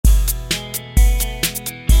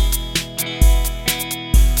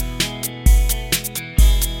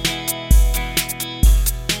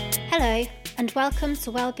and welcome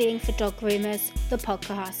to Wellbeing for Dog Groomers, the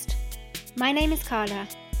podcast. My name is Carla.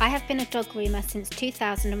 I have been a dog groomer since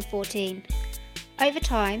 2014. Over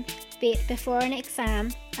time, be it before an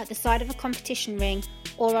exam, at the side of a competition ring,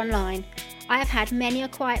 or online, I have had many a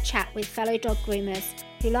quiet chat with fellow dog groomers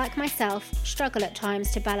who, like myself, struggle at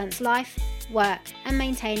times to balance life, work, and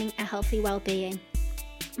maintaining a healthy well-being.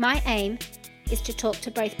 My aim is to talk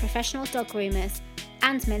to both professional dog groomers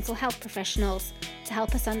and mental health professionals to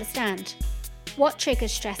help us understand what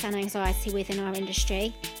triggers stress and anxiety within our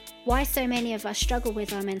industry, why so many of us struggle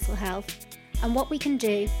with our mental health, and what we can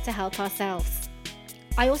do to help ourselves.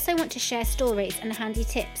 I also want to share stories and handy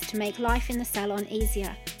tips to make life in the salon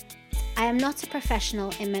easier. I am not a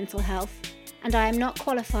professional in mental health, and I am not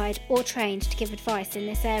qualified or trained to give advice in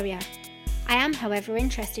this area. I am, however,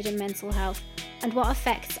 interested in mental health and what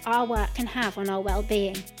effects our work can have on our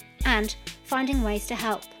well-being, and finding ways to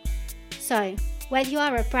help. So, whether you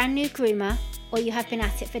are a brand new groomer or you have been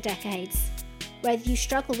at it for decades, whether you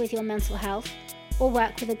struggle with your mental health or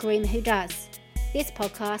work with a groomer who does, this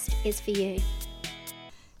podcast is for you.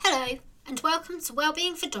 Hello, and welcome to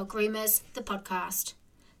Wellbeing for Dog Groomers, the podcast.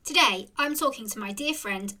 Today, I'm talking to my dear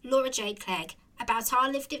friend Jade Clegg about our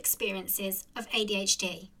lived experiences of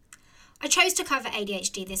ADHD. I chose to cover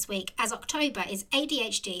ADHD this week as October is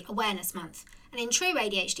ADHD Awareness Month, and in true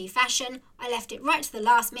ADHD fashion, I left it right to the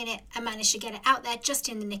last minute and managed to get it out there just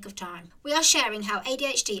in the nick of time. We are sharing how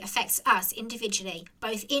ADHD affects us individually,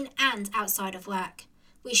 both in and outside of work.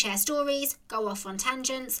 We share stories, go off on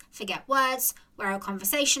tangents, forget words, where our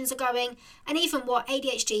conversations are going, and even what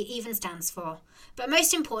ADHD even stands for. But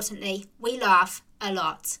most importantly, we laugh a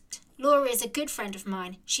lot. Laura is a good friend of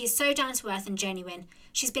mine. She is so down to earth and genuine.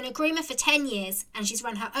 She's been a groomer for 10 years and she's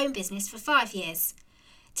run her own business for 5 years.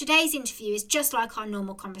 Today's interview is just like our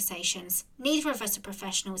normal conversations. Neither of us are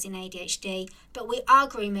professionals in ADHD, but we are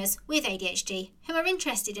groomers with ADHD who are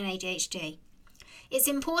interested in ADHD. It's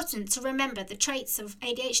important to remember the traits of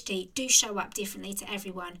ADHD do show up differently to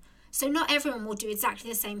everyone, so not everyone will do exactly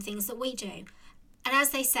the same things that we do. And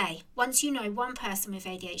as they say, once you know one person with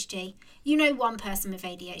ADHD, you know one person with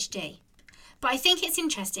ADHD. But I think it's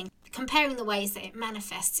interesting comparing the ways that it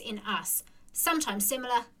manifests in us, sometimes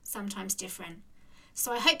similar, sometimes different.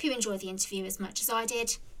 So I hope you enjoy the interview as much as I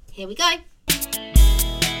did. Here we go.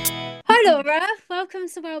 Hi Laura, welcome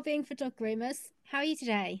to Wellbeing for Dog Groomers. How are you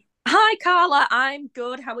today? Hi Carla, I'm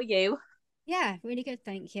good. How are you? Yeah, really good,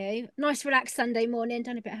 thank you. Nice relaxed Sunday morning,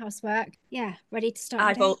 done a bit of housework. Yeah, ready to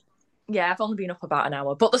start the day. I've only been up about an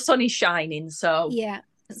hour, but the sun is shining, so... Yeah,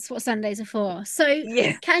 that's what Sundays are for. So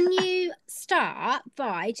yeah. Can you start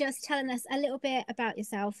by just telling us a little bit about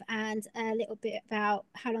yourself and a little bit about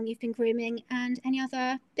how long you've been grooming and any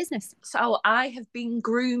other business? So I have been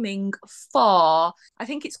grooming for, I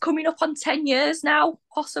think it's coming up on 10 years now,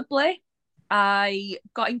 possibly. I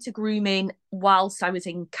got into grooming whilst I was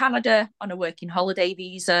in Canada on a working holiday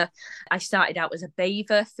visa. I started out as a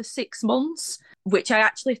bather for 6 months, which I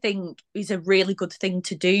actually think is a really good thing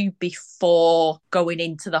to do before going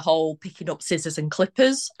into the whole picking up scissors and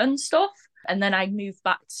clippers and stuff. And then I moved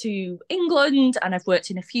back to England and I've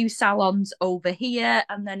worked in a few salons over here.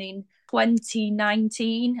 And then in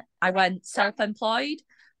 2019, I went self-employed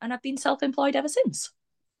and I've been self-employed ever since.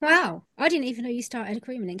 Wow, I didn't even know you started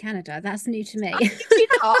grooming in Canada. That's new to me.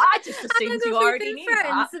 I just assumed you already knew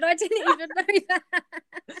that. And I didn't even know that.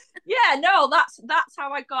 Yeah, no, that's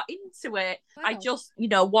how I got into it. Wow. I just,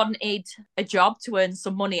 wanted a job to earn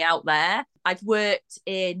some money out there. I've worked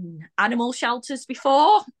in animal shelters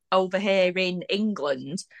before over here in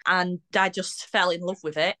England, and I just fell in love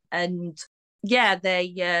with it. And yeah,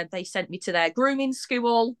 they sent me to their grooming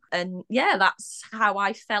school, and yeah, that's how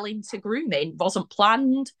I fell into grooming. Wasn't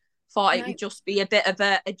planned. Thought it would just be a bit of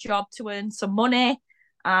a job to earn some money,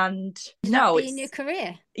 and it's your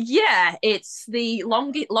career. Yeah, it's the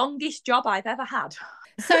longest job I've ever had.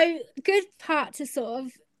 So good part to sort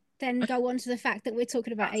of then go on to the fact that we're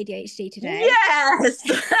talking about ADHD today. Yes.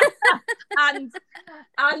 and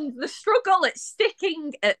the struggle at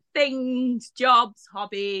sticking at things, jobs,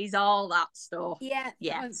 hobbies, all that stuff. Yeah.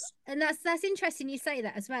 Yes. And that's interesting you say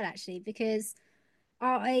that as well, actually, because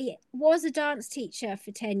I was a dance teacher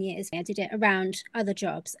for 10 years. I did it around other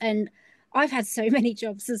jobs, and I've had so many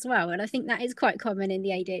jobs as well, and I think that is quite common in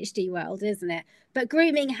the ADHD world, isn't it? But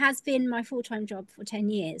grooming has been my full-time job for 10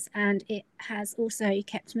 years, and it has also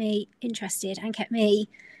kept me interested and kept me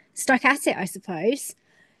stuck at it, I suppose.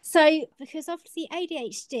 So, because obviously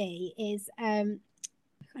ADHD is, I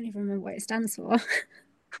can't even remember what it stands for.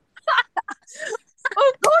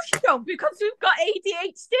 Oh, of course you don't, because we've got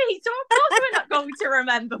ADHD, so of course we're not going to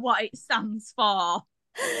remember what it stands for.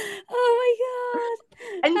 Oh my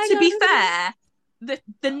God. And Hang to be on. fair,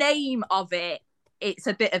 the name of it, it's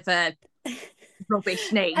a bit of a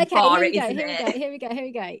rubbish name Okay, for here we it, go. isn't Here we go. it? Here we go. Here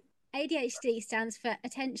we go. ADHD stands for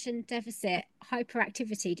Attention Deficit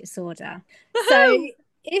Hyperactivity Disorder. So, Woohoo!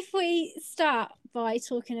 if we start by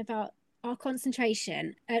talking about our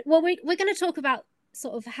concentration, well, we're going to talk about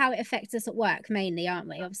sort of how it affects us at work mainly, aren't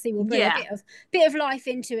we? Obviously, we'll bring a Yeah. bit of life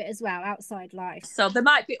into it as well, outside life, So there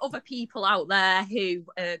might be other people out there who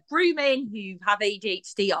are grooming who have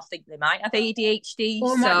ADHD or think they might have ADHD.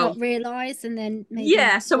 or might So not realise, and then maybe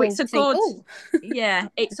yeah, so will it's a think, good, oh, yeah,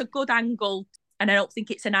 it's a good angle. And I don't think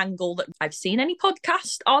it's an angle that I've seen any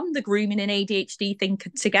podcast on the grooming and ADHD thing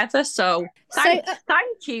together. So so.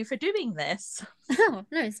 thank you for doing this. Oh,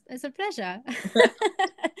 no, it's a pleasure.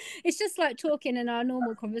 It's just like talking in our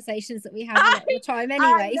normal conversations that we have a I, lot of the time I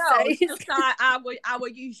anyway. So know it's it's just our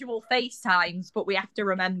usual FaceTimes, but we have to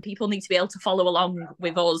remember people need to be able to follow along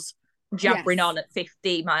with us jabbering yes. on at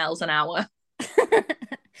 50 miles an hour.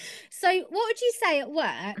 So what would you say at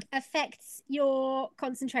work affects your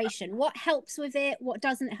concentration? What helps with it? What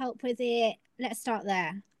doesn't help with it? Let's start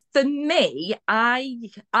there. For me, I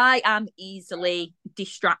am easily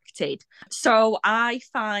distracted. So I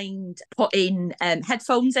find putting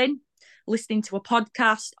headphones in, listening to a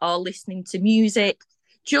podcast or listening to music,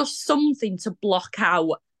 just something to block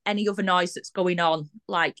out any other noise that's going on,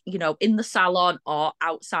 like, in the salon or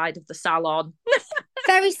outside of the salon.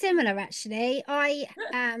 Very similar, actually. I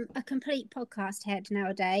am a complete podcast head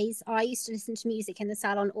nowadays. I used to listen to music in the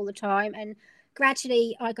salon all the time, and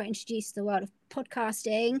gradually I got introduced to the world of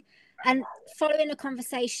podcasting and following a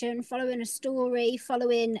conversation, following a story,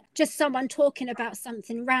 following just someone talking about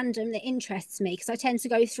something random that interests me. Because I tend to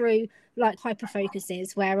go through like hyper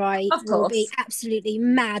focuses where I Of will be course. absolutely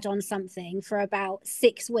mad on something for about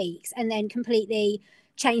 6 weeks and then completely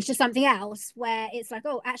change to something else where it's like,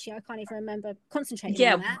 oh, actually I can't even remember concentrating on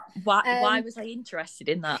Yeah. that. Why was I interested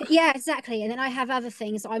in that? Yeah, exactly. And then I have other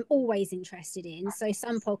things I'm always interested in. So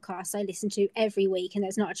some podcasts I listen to every week and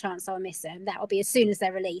there's not a chance I'll miss them. That'll be as soon as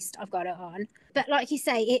they're released, I've got it on. But like you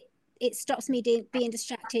say, it stops me being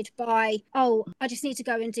distracted by, oh, I just need to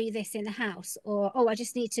go and do this in the house, or oh, I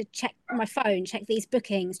just need to check my phone, check these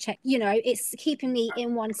bookings, check, it's keeping me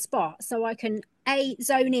in one spot so I can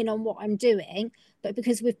zone in on what I'm doing. But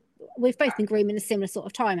because we've both been grooming a similar sort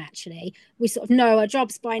of time, actually, we sort of know our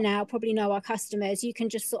jobs by now, probably know our customers. You can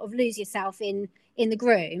just sort of lose yourself in the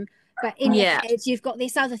groom, but in your Yeah. head you've got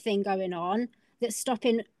this other thing going on that's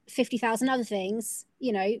stopping 50,000 other things,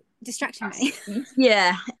 distracting me.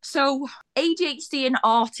 Yeah. So ADHD and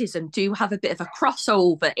autism do have a bit of a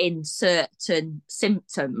crossover in certain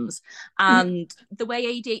symptoms. And the way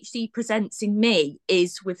ADHD presents in me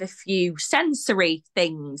is with a few sensory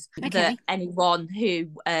things that Okay. anyone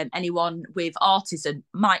with autism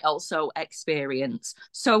might also experience.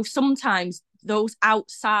 So sometimes those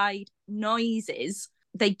outside noises,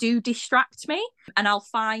 they do distract me, and I'll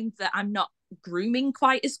find that I'm not grooming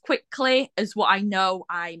quite as quickly as what I know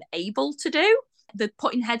I'm able to do. The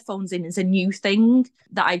putting headphones in is a new thing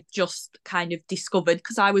that I've just kind of discovered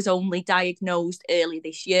because I was only diagnosed early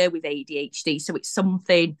this year with ADHD. So it's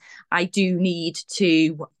something I do need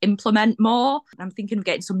to implement more. I'm thinking of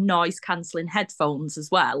getting some noise cancelling headphones as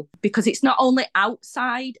well, because it's not only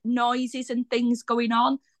outside noises and things going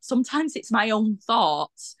on, sometimes it's my own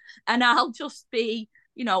thoughts. And I'll just be,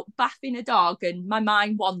 bathing a dog and my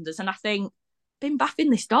mind wanders and I think, been bathing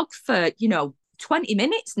this dog for 20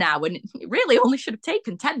 minutes now, and it really only should have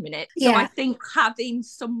taken 10 minutes. So I Yeah. think having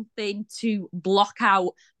something to block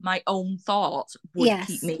out my own thoughts would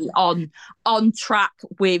keep Yes. me on track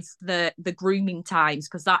with the grooming times,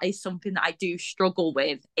 because that is something that I do struggle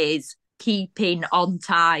with, is keeping on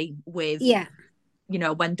time with Yeah.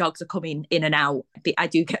 when dogs are coming in and out. I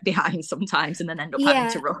do get behind sometimes and then end up having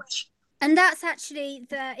to Yeah. rush. And that's actually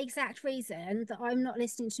the exact reason that I'm not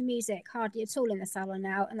listening to music hardly at all in the salon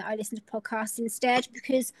now, and that I listen to podcasts instead,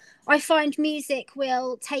 because I find music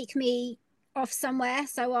will take me off somewhere.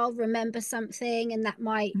 So I'll remember something, and that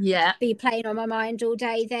might Yeah. be playing on my mind all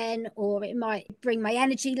day then, or it might bring my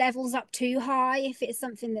energy levels up too high if it's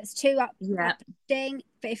something that's too Yeah. uplifting.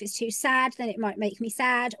 But if it's too sad, then it might make me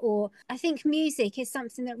sad. Or I think music is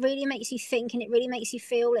something that really makes you think and it really makes you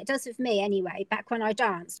feel. It does with me anyway. Back when I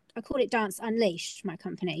danced, I called it Dance Unleashed, my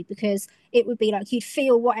company, because it would be like you'd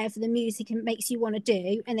feel whatever the music makes you want to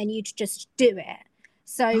do, and then you'd just do it.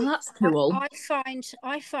 Oh, So that's cool.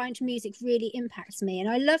 I find music really impacts me, and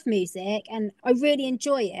I love music and I really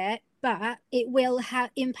enjoy it, but it will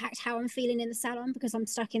impact how I'm feeling in the salon because I'm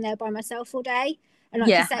stuck in there by myself all day. And like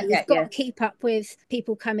you Yeah, say, I you've get got you. to keep up with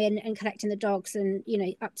people coming and collecting the dogs, and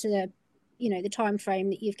up to the the time frame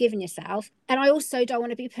that you've given yourself. And I also don't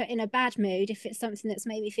want to be put in a bad mood if it's something that's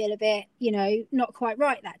made me feel a bit, not quite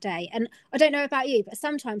right that day. And I don't know about you, but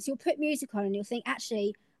sometimes you'll put music on and you'll think,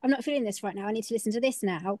 actually, I'm not feeling this right now, I need to listen to this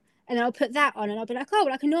now. And then I'll put that on and I'll be like, oh,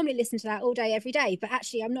 well, I can normally listen to that all day, every day, but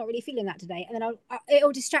actually I'm not really feeling that today. And then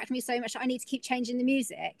it'll distract me so much that I need to keep changing the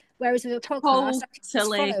music. Whereas with a podcast, I can just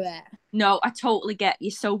follow it. No, I totally get you.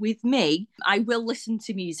 So with me, I will listen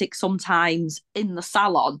to music sometimes in the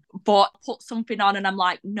salon, but put something on and I'm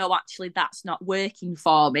like, no, actually, that's not working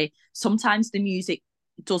for me. Sometimes the music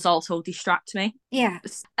does also distract me. Yeah.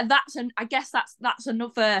 And I guess that's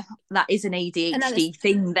another, that is an ADHD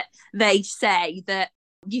thing, that they say that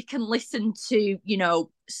you can listen to,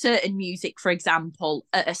 certain music, for example,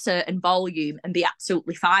 at a certain volume and be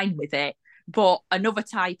absolutely fine with it. But another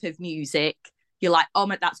type of music, you're like, oh,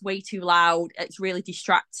 that's way too loud. It's really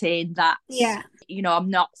distracting. I'm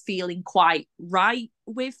not feeling quite right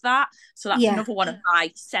with that. So that's another one of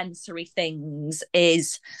my sensory things,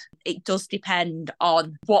 is it does depend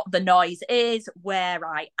on what the noise is, where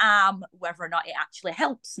I am, whether or not it actually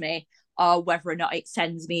helps me, or whether or not it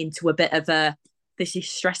sends me into a bit of this is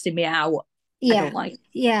stressing me out. I don't like.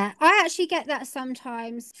 Yeah, I actually get that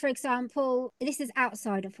sometimes. For example, this is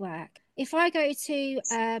outside of work. If I go to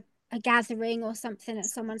a gathering or something at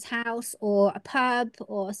someone's house or a pub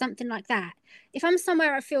or something like that, if I'm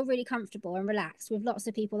somewhere I feel really comfortable and relaxed with lots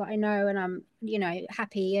of people that I know and I'm,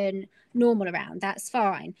 happy and normal around, that's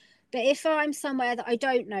fine. But if I'm somewhere that I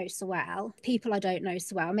don't know so well, people I don't know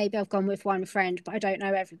so well, maybe I've gone with one friend, but I don't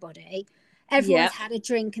know everybody. Everyone's had a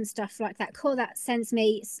drink and stuff like that. Cool, that sends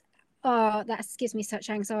me... Oh, that gives me such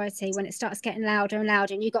anxiety when it starts getting louder and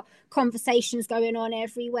louder and you've got conversations going on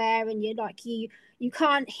everywhere and you're like, you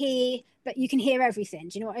can't hear, but you can hear everything.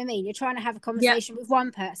 Do you know what I mean? You're trying to have a conversation with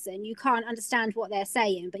one person, you can't understand what they're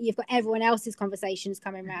saying, but you've got everyone else's conversations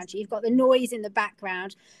coming around you. You've got the noise in the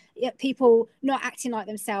background, people not acting like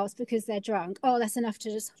themselves because they're drunk. Oh, that's enough to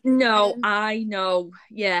just... No, I know.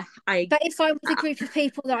 Yeah, But if I'm with a group of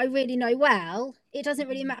people that I really know well, it doesn't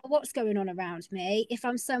really matter what's going on around me if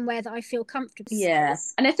I'm somewhere that I feel comfortable. Yeah.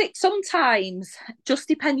 And I think sometimes, just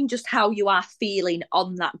depending just how you are feeling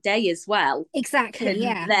on that day as well, exactly,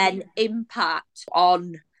 can then impact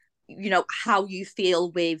on, how you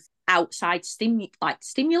feel with outside stimulus,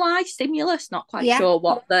 not quite sure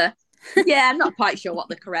what I'm not quite sure what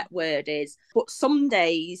the correct word is. But some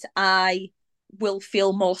days I will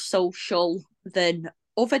feel more social than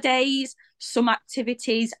other days. Some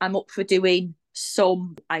activities I'm up for doing,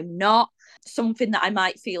 some I'm not. Something that I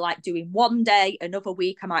might feel like doing one day, another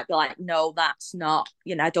week I might be like, no, that's not,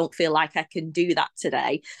 I don't feel like I can do that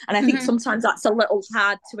today. And I think sometimes that's a little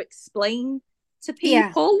hard to explain to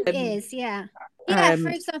people. It is, for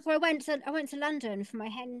example, I went to London for my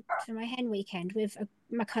hen weekend with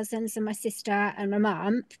my cousins and my sister and my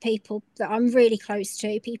mum, people that I'm really close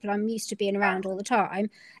to, people I'm used to being around all the time.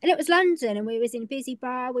 And it was London and we was in a busy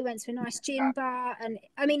bar, we went to a nice gin bar, and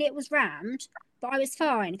I mean it was rammed, but I was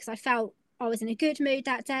fine because I felt I was in a good mood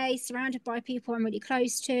that day, surrounded by people I'm really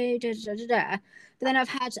close to, But then I've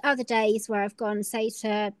had other days where I've gone, say,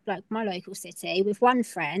 to like my local city with one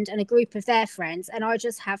friend and a group of their friends, and I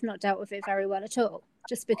just have not dealt with it very well at all.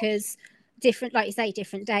 Just because different, like you say,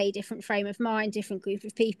 different day, different frame of mind, different group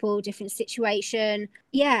of people, different situation.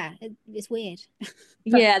 Yeah, it's weird.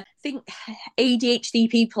 I think ADHD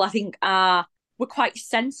people, we're quite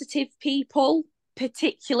sensitive people,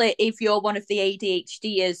 particularly if you're one of the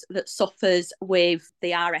ADHDers that suffers with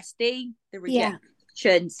the RSD, the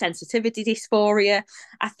rejection sensitivity dysphoria.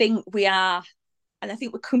 I think we are, and I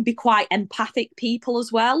think we can be quite empathic people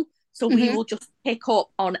as well. So we will just pick up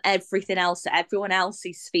on everything else that everyone else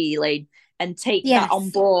is feeling and take that on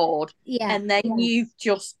board. And then you've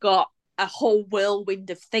just got a whole whirlwind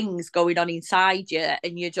of things going on inside you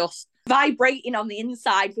and you're just vibrating on the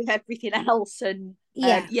inside with everything else. And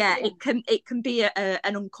it can be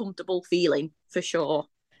an uncomfortable feeling for sure.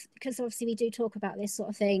 Because obviously we do talk about this sort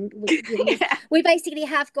of thing. We basically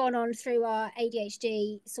have gone on through our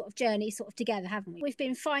ADHD sort of journey sort of together, haven't we? We've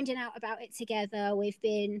been finding out about it together. We've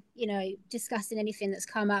been, discussing anything that's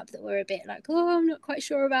come up that we're a bit like, oh, I'm not quite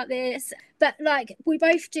sure about this. But like we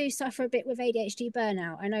both do suffer a bit with ADHD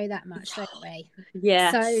burnout. I know that much, don't we?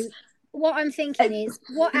 Yeah. So what I'm thinking is,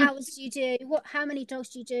 what hours do you do? How many dogs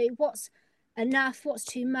do you do? What's enough? What's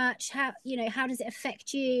too much? How does it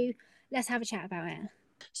affect you? Let's have a chat about it.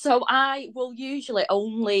 So I will usually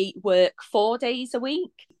only work 4 days a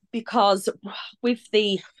week because with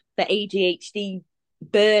the ADHD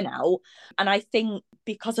burnout, and I think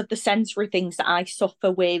because of the sensory things that I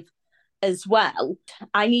suffer with as well,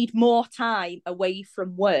 I need more time away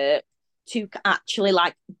from work to actually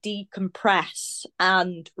like decompress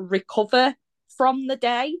and recover from the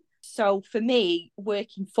day. So for me,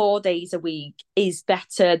 working 4 days a week is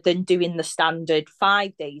better than doing the standard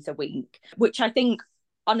 5 days a week, which I think,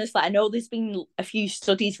 honestly, I know there's been a few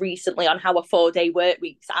studies recently on how a 4 day work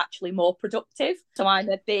week is actually more productive. So I'm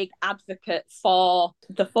a big advocate for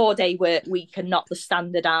the 4 day work week and not the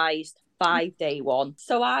standardized 5 day one.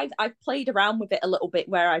 So I've played around with it a little bit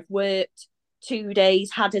where I've worked 2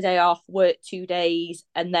 days, had a day off, worked 2 days,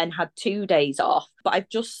 and then had 2 days off. But I've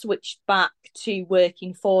just switched back to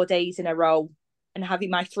working 4 days in a row and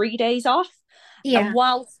having my 3 days off. Yeah. And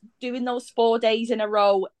whilst doing those 4 days in a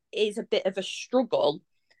row is a bit of a struggle,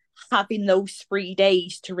 having those 3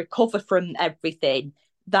 days to recover from everything,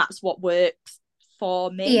 that's what works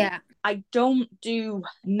for me. Yeah. I don't do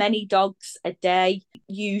many dogs a day.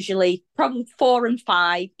 Usually, probably 4 and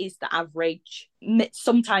 5 is the average.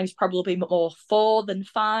 Sometimes probably more 4 than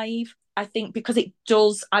 5. I think because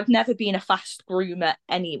I've never been a fast groomer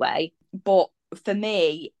anyway. But for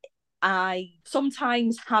me, I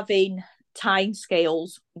sometimes having time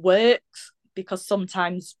scales works because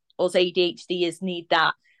sometimes us ADHDers need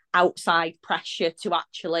that outside pressure to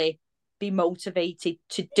actually be motivated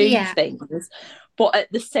to do things. But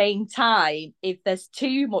at the same time, if there's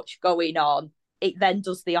too much going on, it then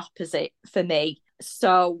does the opposite for me.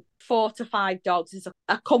 So 4 to 5 dogs is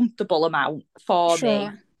a comfortable amount for me.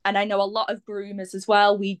 And I know a lot of groomers as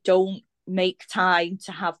well, we don't make time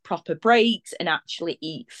to have proper breaks and actually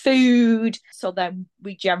eat food. So then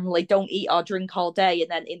we generally don't eat or drink all day.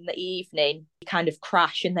 And then in the evening, you kind of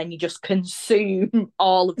crash and then you just consume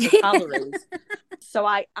all of the calories. So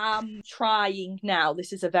I am trying now,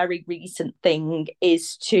 this is a very recent thing,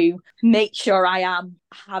 is to make sure I am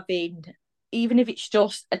having, even if it's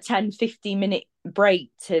just a 10-15 minute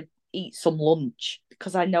break, to eat some lunch,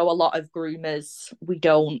 because I know a lot of groomers, we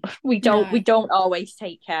don't always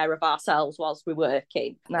take care of ourselves whilst we're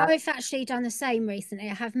working. I've actually done the same recently.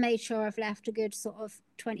 I have made sure I've left a good sort of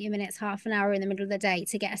 20 minutes, half an hour in the middle of the day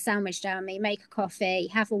to get a sandwich down me, make a coffee,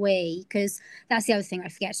 have a wee, because that's the other thing I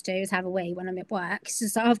forget to do is have a wee when I'm at work. It's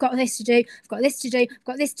just like, I've got this to do, I've got this to do, I've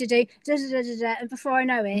got this to do, and before I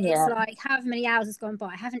know it, it's like however many hours has gone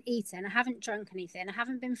by. I haven't eaten, I haven't drunk anything, I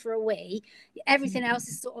haven't been for a wee. Everything else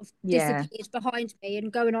is sort of disappeared behind me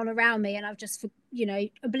and going on around me, and I've just,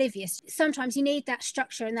 oblivious. Sometimes you need that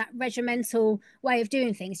structure and that regimental way of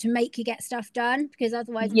doing things to make you get stuff done, because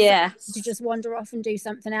otherwise to just wander off and do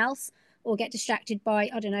something else or get distracted by,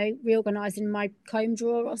 I don't know, reorganizing my comb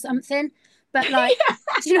drawer or something. But like,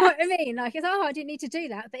 do you know what I mean? Like, it's, I didn't need to do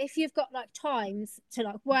that. But if you've got like times to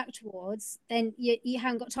like work towards, then you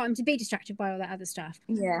haven't got time to be distracted by all that other stuff.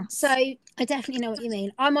 Yeah. So I definitely know what you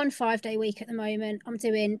mean. I'm on 5 day week at the moment. I'm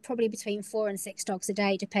doing probably between 4 and 6 dogs a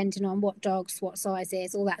day, depending on what dogs, what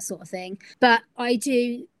sizes, all that sort of thing. But I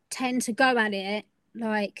do tend to go at it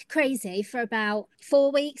like crazy for about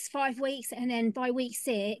 4 weeks, 5 weeks, and then by week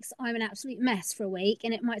 6 I'm an absolute mess for a week,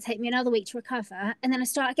 and it might take me another week to recover, and then I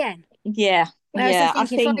start again. Whereas I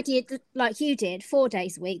think if I did like you did 4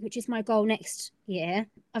 days a week, which is my goal next year,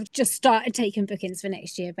 I've just started taking bookings for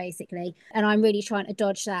next year basically, and I'm really trying to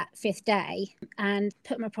dodge that 5th day and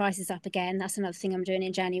put my prices up again. That's another thing I'm doing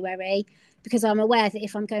in January, because I'm aware that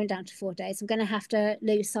if I'm going down to 4 days, I'm going to have to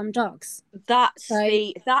lose some dogs. That's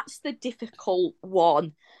the difficult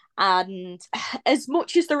one. And as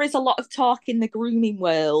much as there is a lot of talk in the grooming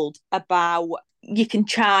world about you can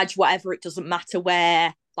charge whatever, it doesn't matter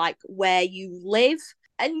where you live,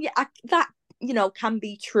 and that can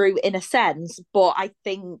be true in a sense, but I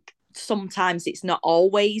think sometimes it's not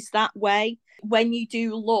always that way. When you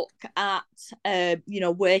do look at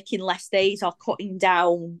working less days or cutting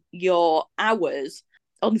down your hours,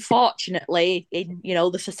 unfortunately, in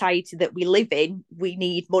the society that we live in, we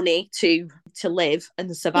need money to live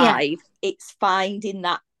and survive. It's finding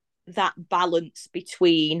that balance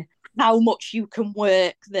between how much you can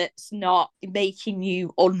work that's not making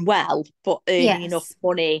you unwell, but earning enough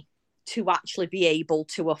money to actually be able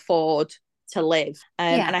to afford to live.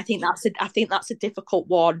 And I think that's a difficult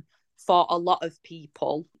one for a lot of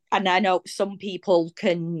people. And I know some people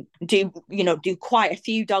can do quite a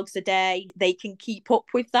few dogs a day. They can keep up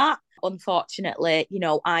with that. Unfortunately,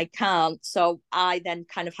 I can't. So I then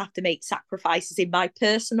kind of have to make sacrifices in my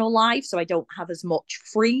personal life. So I don't have as much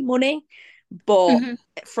free money. But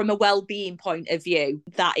from a well-being point of view,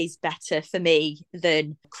 that is better for me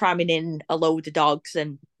than cramming in a load of dogs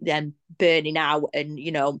and then burning out and,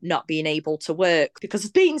 not being able to work. Because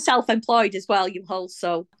being self-employed as well, you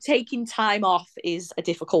also taking time off is a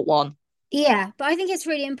difficult one. Yeah, but I think it's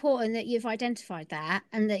really important that you've identified that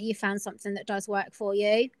and that you found something that does work for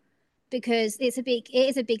you. because it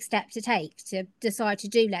is a big step to take, to decide to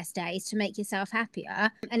do less days to make yourself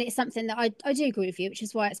happier. And it's something that I do agree with you, which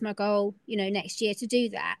is why it's my goal, next year to do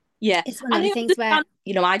that. Yeah. It's one of And the I things where,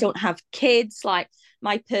 understand, I don't have kids, like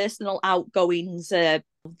my personal outgoings,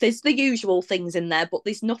 there's the usual things in there, but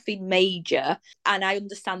there's nothing major. And I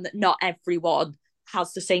understand that not everyone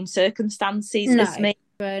has the same circumstances as me.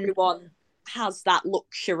 Everyone has that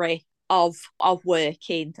luxury of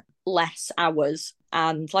working less hours.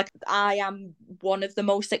 And like, I am one of the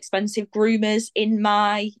most expensive groomers in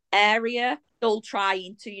my area, still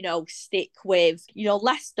trying to, stick with,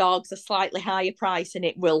 less dogs, a slightly higher price, and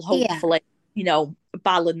it will hopefully,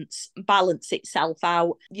 balance itself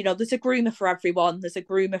out. There's a groomer for everyone. There's a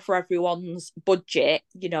groomer for everyone's budget.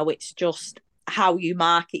 It's just how you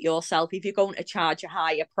market yourself. If you're going to charge a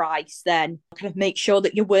higher price, then kind of make sure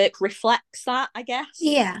that your work reflects that, I guess.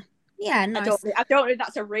 Yeah, nice. I don't know if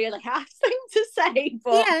that's a really hard thing to say,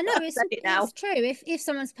 but yeah, no, it's true. If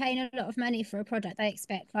someone's paying a lot of money for a product, they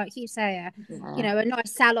expect, like you say, a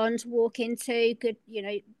nice salon to walk into, good,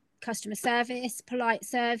 customer service, polite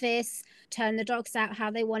service, turn the dogs out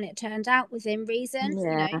how they want it turned out within reason.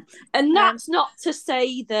 Yeah. And that's not to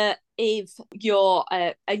say that if you're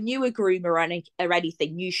a newer groomer or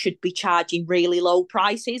anything, you should be charging really low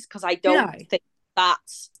prices, because I don't think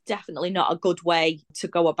that's definitely not a good way to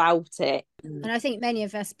go about it. And I think many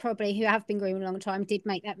of us probably who have been grooming a long time did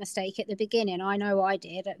make that mistake at the beginning. I know I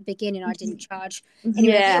did. At the beginning, I didn't charge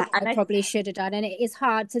anywhere near what I probably should have done. And it is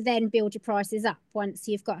hard to then build your prices up once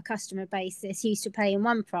you've got a customer base that's used to paying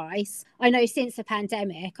one price. I know since the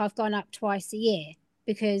pandemic, I've gone up twice a year,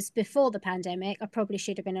 because before the pandemic, I probably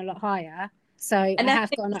should have been a lot higher. So I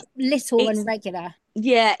have gone up little and regular.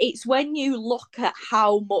 Yeah, it's when you look at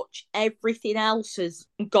how much everything else has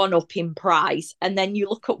gone up in price, and then you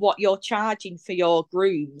look at what you're charging for your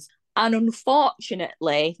grooms. And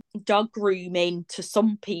unfortunately, dog grooming to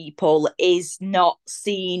some people is not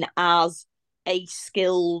seen as a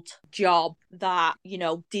skilled job that,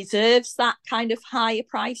 deserves that kind of higher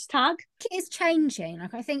price tag. It's changing.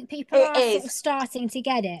 Like, I think people are sort of starting to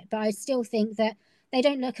get it, but I still think that they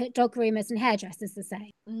don't look at dog groomers and hairdressers the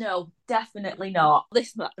same. No, definitely not.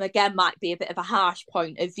 This, again, might be a bit of a harsh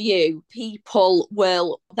point of view.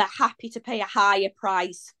 They're happy to pay a higher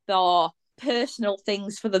price for personal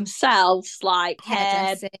things for themselves, like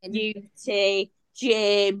hair, beauty,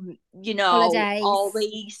 gym, holidays, all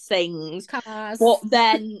these things. Cars. But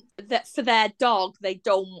then that for their dog, they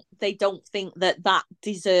don't think that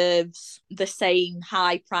deserves the same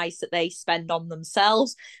high price that they spend on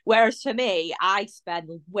themselves. Whereas for me, I spend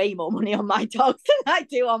way more money on my dog than I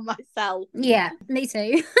do on myself. Yeah, me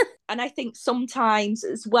too. And I think sometimes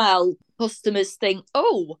as well, customers think,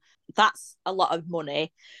 oh, that's a lot of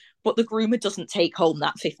money, but the groomer doesn't take home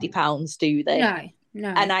that £50, do they? No.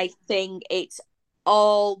 And I think it's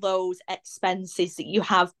all those expenses that you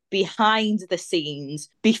have behind the scenes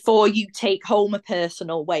before you take home a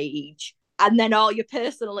personal wage, and then all your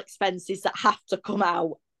personal expenses that have to come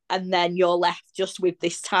out, and then you're left just with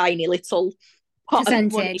this tiny little pot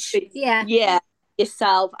percentage of money. Yeah,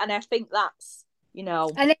 yourself. And I think that's, and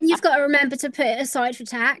then you've got to remember to put it aside for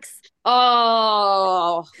tax.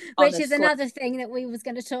 Oh, which honestly. is another thing that we was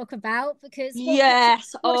going to talk about, because what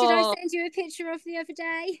did I send you a picture of the other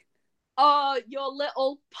day? Oh,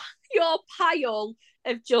 your pile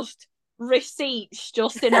of just receipts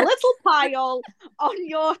just in a little pile on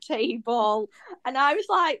your table. And I was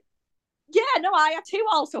like, yeah, no, I too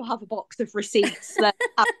also have a box of receipts that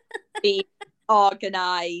have to be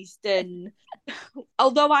organised. And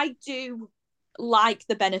although I do like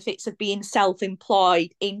the benefits of being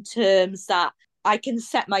self-employed in terms that I can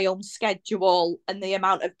set my own schedule and the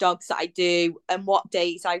amount of dogs that I do and what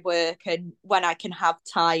days I work and when I can have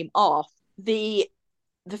time off. The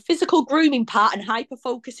physical grooming part and hyper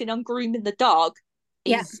focusing on grooming the dog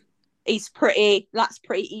is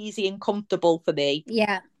pretty easy and comfortable for me.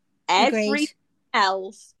 Yeah. Everything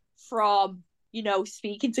else, from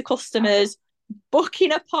speaking to customers,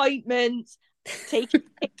 booking appointments, taking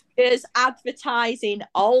pictures, advertising,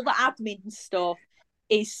 all the admin stuff,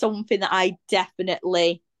 is something that I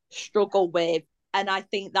definitely struggle with. And I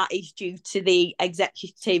think that is due to the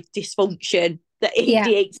executive dysfunction that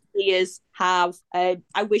ADHDers have.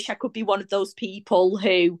 I wish I could be one of those people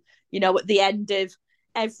who, at the end of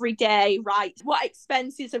every day, write what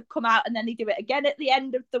expenses have come out, and then they do it again at the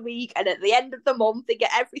end of the week, and at the end of the month, they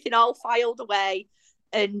get everything all filed away.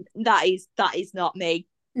 And that is not me.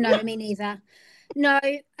 No, me neither. No,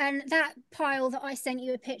 and that pile that I sent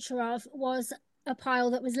you a picture of was a pile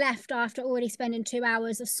that was left after already spending 2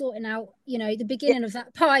 hours of sorting out, the beginning of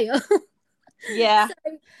that pile. Yeah.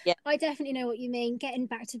 So Yeah. I definitely know what you mean. Getting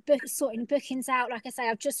back to sorting bookings out. Like I say,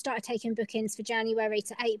 I've just started taking bookings for January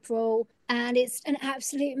to April, and it's an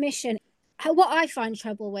absolute mission. What I find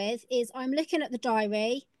trouble with is I'm looking at the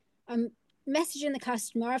diary, I'm messaging the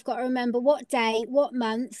customer. I've got to remember what day, what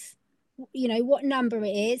month, what number it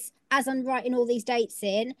is as I'm writing all these dates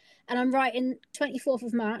in, and I'm writing 24th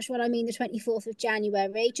of March when I mean the 24th of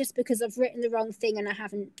January, just because I've written the wrong thing and I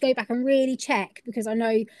haven't go back and really check, because I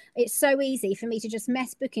know it's so easy for me to just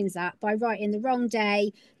mess bookings up by writing the wrong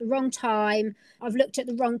day, the wrong time. I've looked at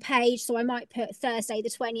the wrong page, so I might put Thursday the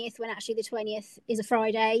 20th when actually the 20th is a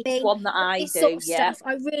Friday. It's one that I This sort do, of yeah. stuff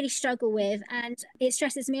I really struggle with, and it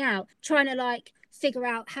stresses me out. Trying to figure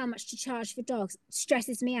out how much to charge for dogs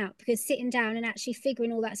stresses me out, because sitting down and actually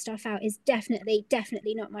figuring all that stuff out is definitely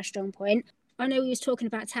not my strong point. I know we was talking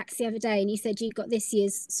about tax the other day, and you said you got this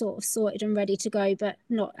year's sort of sorted and ready to go, but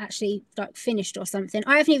not actually finished or something.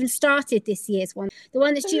 I haven't even started this year's one. The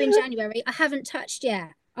one that's due in January, I haven't touched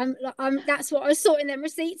yet. That's what I was sorting them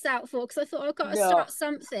receipts out for, because I thought I've got to No, start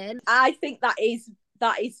something. I think that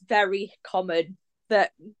is very common,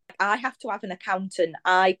 that I have to have an accountant.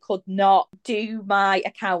 I could not do my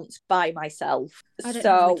accounts by myself. I don't have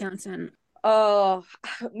an So, accountant. oh,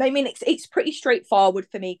 I mean, it's pretty straightforward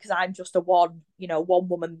for me, because I'm just a one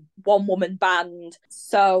woman band.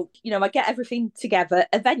 So, I get everything together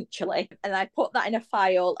eventually, and I put that in a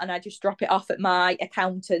file, and I just drop it off at my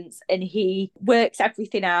accountant's, and he works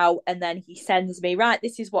everything out, and then he sends me, right,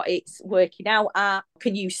 this is what it's working out at.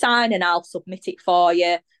 Can you sign, and I'll submit it for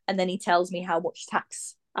you? And then he tells me how much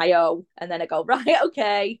tax I owe, and then I go, right,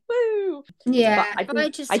 okay, woo. But Yeah, I do,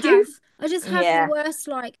 I just have the yeah. worst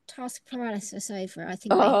task paralysis over, I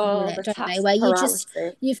think they call Oh, it, the don't they? task Where paralysis.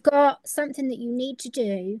 you've got something that you need to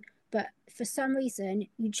do, but for some reason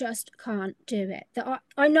you just can't do it.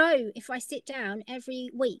 I know if I sit down every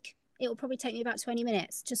week, it will probably take me about 20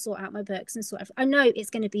 minutes to sort out my books and I know it's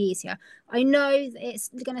going to be easier. I know that it's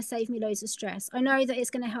going to save me loads of stress. I know that it's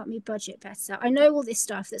going to help me budget better. I know all this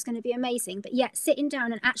stuff that's going to be amazing, but yet sitting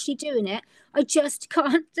down and actually doing it, I just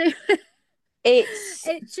can't do it. It's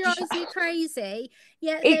It drives me crazy.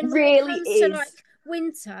 Yet it then when it really comes to is.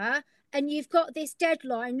 winter and you've got this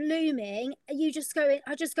deadline looming, I just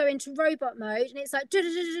go into robot mode, and it's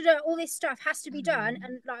all this stuff has to be done,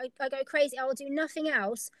 and I go crazy. I will do nothing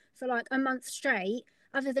else for a month straight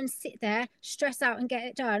other than sit there, stress out and get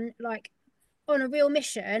it done on a real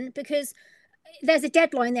mission, because there's a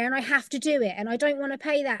deadline there and I have to do it, and I don't want to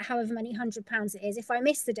pay that however many £100 it is. If I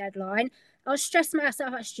miss the deadline, I'll stress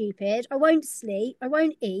myself out stupid. I won't sleep, I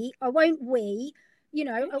won't eat, I won't wee,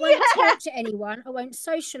 I won't Yeah. talk to anyone, I won't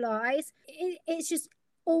socialize. It's just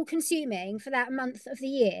all consuming for that month of the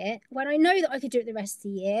year, when I know that I could do it the rest of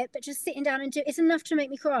the year. But just sitting down and do it's enough to make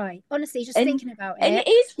me cry, honestly, just and thinking about and it.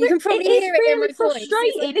 You can it probably is hear it in really my voice. It's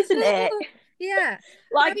frustrating, isn't it? yeah.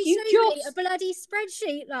 Like, Harry you showed me a just bloody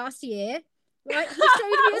spreadsheet last year, right? He showed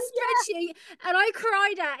me a spreadsheet and I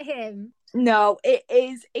cried at him. no, it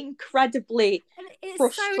is incredibly And it's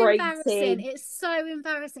so embarrassing. frustrating. It's so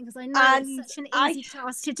embarrassing, because I know it's And such an I easy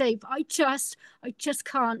task to do, but I just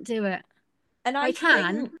can't do it. and I I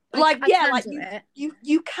can. think, like, I yeah, can like, do it.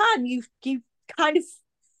 you can, you kind of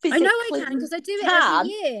I know I physically can, because I do it every can,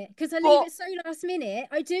 year. Because I leave but it so last minute.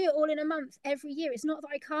 I do it all in a month every year. It's not that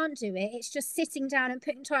I can't do it. It's just sitting down and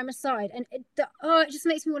putting time aside, and it just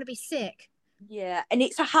makes me want to be sick. yeah, and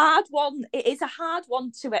it's a hard one. It is a hard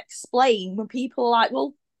one to explain when people are like,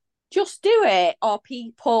 well, just do it. Or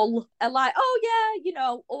people are like, oh,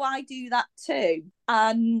 yeah, oh, I do that too.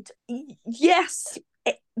 And yes,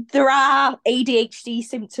 there are ADHD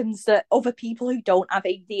symptoms that other people who don't have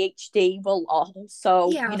ADHD will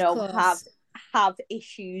also, Yeah, of have course.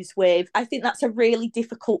 issues with. I think that's a really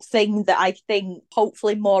difficult thing, that I think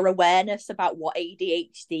hopefully more awareness about what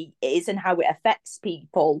ADHD is and how it affects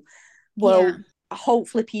people Yeah. will,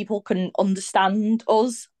 hopefully people can understand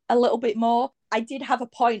us a little bit more. I did have a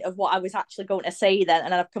point of what I was actually going to say then,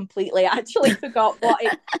 and I've completely actually forgot what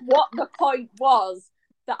the point was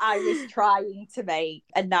that I was trying to make,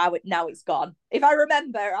 and now it's gone. If I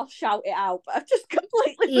remember, I'll shout it out, but I've just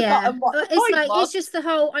completely Yeah. forgotten what the It's point was. it's just the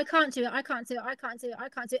whole I can't do it, I can't do it, I can't do it, I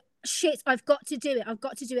can't do it. Shit, I've got to do it. I've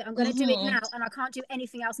got to do it. I'm going to do it Mm-hmm. now, and I can't do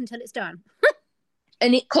anything else until it's done.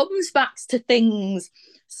 And it comes back to things.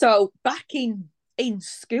 So back in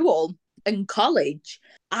school and college,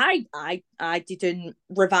 I didn't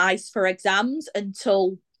revise for exams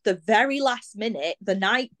until the very last minute, the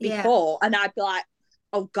night Yeah. before, and I'd be like,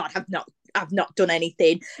 oh God, I've not done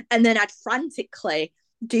anything. And then I'd frantically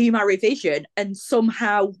do my revision and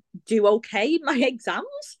somehow do okay in my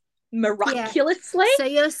exams. Yeah. miraculously. So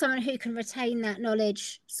you're someone who can retain that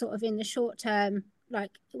knowledge sort of in the short term,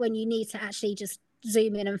 like when you need to actually just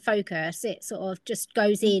zoom in and focus, it sort of just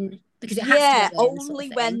goes in because it has to go Yeah, in, sort of only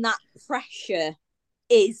when thing. that pressure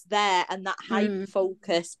is there and that hyper Mm,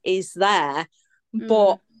 focus is there. mm,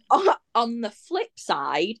 But on the flip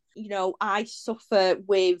side, I suffer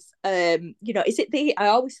with is it the I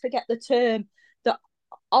always forget the term, the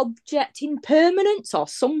object impermanence or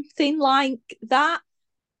something like that,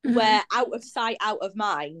 mm-hmm. where out of sight, out of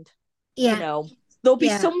mind, Yeah, there'll be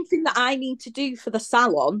yeah, something that I need to do for the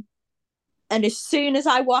salon. And as soon as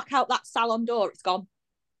I walk out that salon door, it's gone.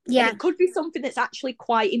 And yeah, it could be something that's actually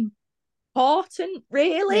quite important,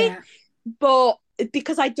 really. yeah. But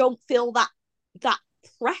because I don't feel that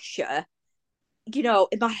pressure,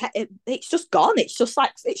 in my head, it's just gone. It's just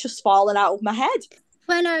like it's just fallen out of my head.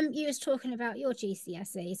 When you was talking about your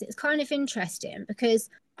GCSEs, it's kind of interesting because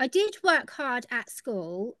I did work hard at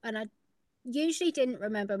school and I usually didn't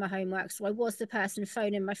remember my homework, so I was the person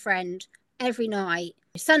phoning my friend every night,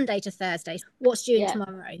 Sunday to Thursday. What's due in Yeah.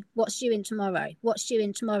 tomorrow? What's due in tomorrow? What's due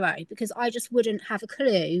in tomorrow? Because I just wouldn't have a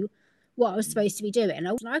clue what I was supposed to be doing.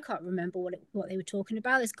 I can't remember what they were talking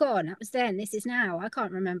about. It's gone. That was then. This is now. I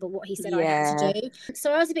can't remember what he said I had to Yeah. do.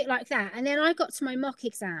 So I was a bit like that. And then I got to my mock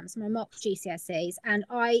exams, my mock GCSEs, and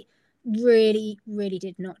I really, really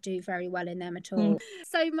did not do very well in them at all.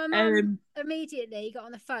 So my mum immediately got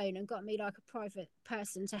on the phone and got me like a private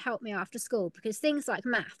person to help me after school because things like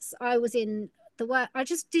maths, I was in the work, I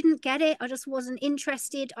just didn't get it. I just wasn't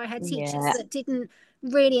interested. I had teachers Yeah. that didn't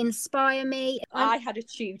really inspire me. I had a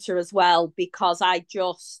tutor as well because I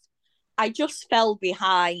just fell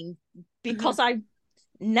behind Mhm. because I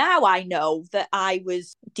know that I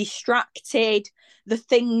was distracted. The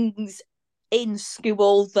things in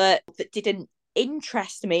school that didn't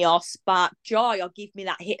interest me or spark joy or give me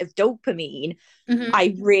that hit of dopamine, Mhm.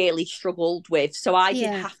 I really struggled with. So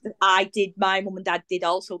Yeah. my mum and dad did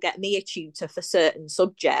also get me a tutor for certain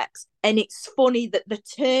subjects. And it's funny that the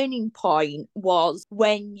turning point was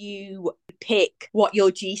when you pick what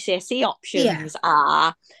your GCSE Yeah. options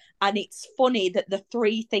are. And it's funny that the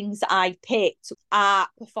three things that I picked are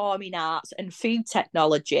performing arts and food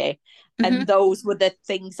technology. Mhm. And those were the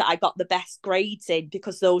things that I got the best grades in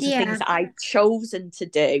because those are things Yeah. that I'd chosen to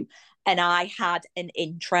do and I had an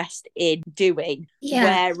interest in doing.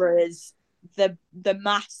 Yeah. Whereas the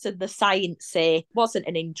maths and the science wasn't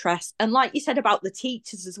an interest. And like you said about the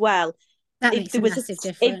teachers as well, That if makes there a was a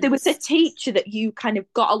massive if there was a difference. teacher that you kind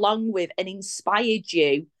of got along with and inspired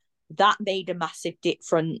you, that made a massive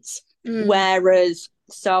difference. Mm. Whereas,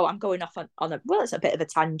 so I'm going off on a well, it's a bit of a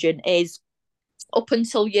tangent. Is up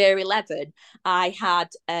until year 11, I had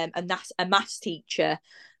a maths teacher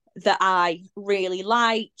that I really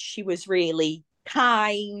liked. She was really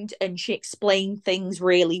kind and she explained things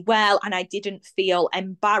really well. And I didn't feel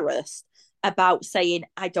embarrassed about saying,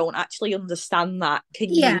 I don't actually understand that. Can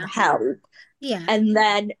you Yeah. help? Yeah. And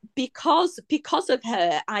then because of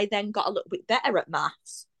her, I then got a little bit better at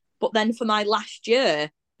maths. But then for my last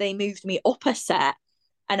year, they moved me up a set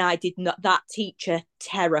and I did not that teacher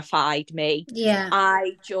terrified me. Yeah.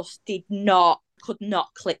 I just could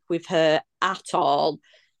not click with her at all.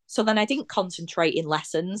 So then I didn't concentrate in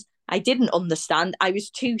lessons. I didn't understand. I was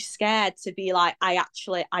too scared to be like, I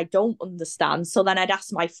don't understand. So then I'd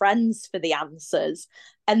ask my friends for the answers.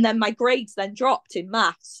 And then my grades then dropped in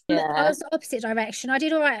maths. I Yeah. was the opposite direction. I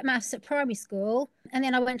did all right at maths at primary school, and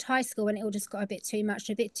then I went to high school and it all just got a bit too much,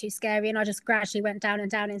 a bit too scary, and I just gradually went down and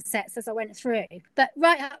down in sets as I went through. But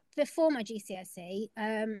right up before my GCSE,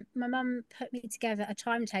 my mum put me together a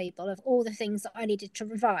timetable of all the things that I needed to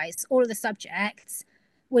revise, all of the subjects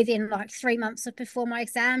within like 3 months of before my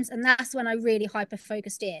exams, and that's when I really hyper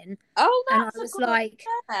focused in. Oh, And I that's a was good like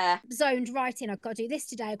idea. zoned right in. I've got to do this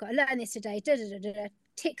today. I've got to learn this today. Da, da, da, da, da.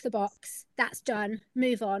 Tick the box. That's done.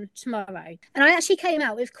 Move on tomorrow. And I actually came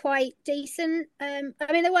out with quite decent. I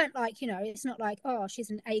mean, they weren't like, it's not like, oh, she's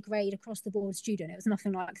an A grade across the board student. It was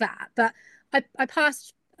nothing like that. But I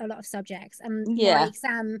passed a lot of subjects, and my Yeah.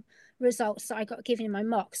 exam results that I got given in my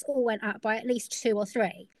mocks all went up by at least 2 or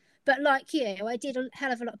 3. But like you, I did a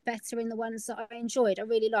hell of a lot better in the ones that I enjoyed. I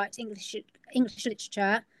really liked English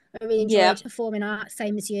literature. I really Yeah. enjoyed performing arts,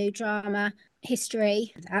 same as you, drama,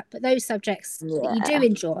 history, that. But those subjects that you do Yeah.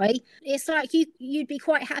 enjoy, it's like you'd be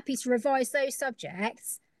quite happy to revise those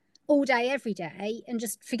subjects all day, every day, and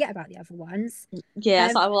just forget about the other ones. Yeah.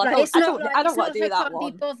 So well, Like it's not I like don't want to I do that can't be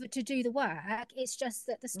one. bothered to do the work. It's just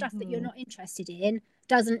that the stuff that you're Mm-hmm. not interested in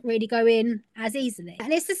doesn't really go in as easily.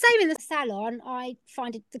 And it's the same in the salon. I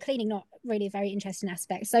find the cleaning not really a very interesting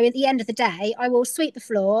aspect. So at the end of the day, I will sweep the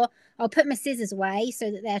floor. I'll put my scissors away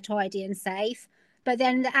so that they're tidy and safe. But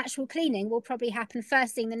then the actual cleaning will probably happen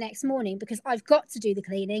first thing the next morning because I've got to do the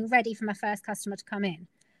cleaning ready for my first customer to come in.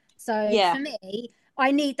 So Yeah. for me,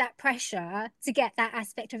 I need that pressure to get that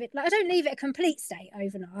aspect of it. Like, I don't leave it a complete state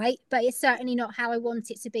overnight, but it's certainly not how I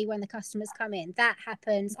want it to be when the customers come in. That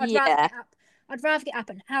happens. Yeah. I'd rather get up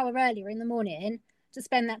an hour earlier in the morning to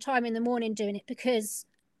spend that time in the morning doing it because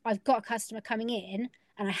I've got a customer coming in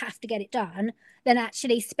and I have to get it done, than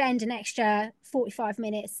actually spend an extra 45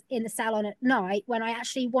 minutes in the salon at night when I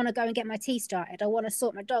actually want to go and get my tea started. I want to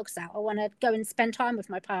sort my dogs out. I want to go and spend time with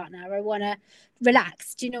my partner. I want to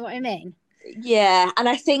relax. Do you know what I mean? Yeah, and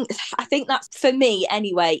I think that's, for me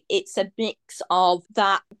anyway, it's a mix of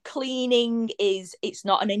that. Cleaning is, it's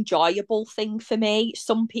not an enjoyable thing for me.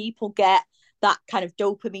 Some people get that kind of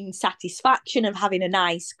dopamine satisfaction of having a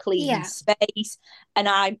nice clean Yeah. space, and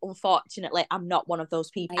I'm not one of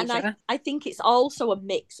those people. And I Major. I think it's also a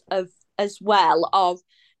mix of, as well, of,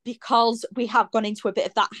 because we have gone into a bit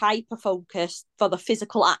of that hyper focus for the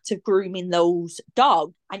physical act of grooming those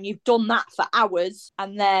dogs, and you've done that for hours,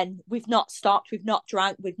 and then we've not stopped, we've not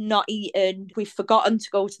drank, we've not eaten, we've forgotten to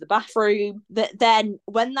go to the bathroom, that then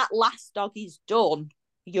when that last dog is done,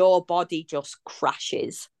 your body just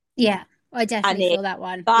crashes. Yeah, I And definitely it feel that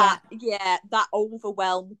one. Yeah. that yeah, that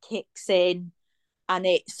overwhelm kicks in, and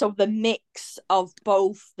it, so the mix of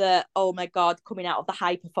both the, oh my god, coming out of the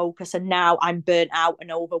hyper focus, and now I'm burnt out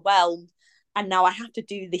and overwhelmed, and now I have to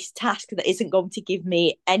do this task that isn't going to give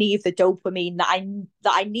me any of the dopamine that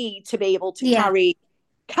I need to be able to Yeah.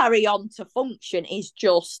 carry on to function, is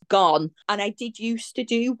just gone. And I did used to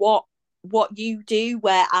do what you do,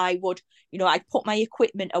 where I would, I'd put my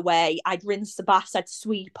equipment away, I'd rinse the baths, I'd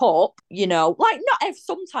sweep up, like, not every,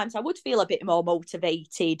 sometimes I would feel a bit more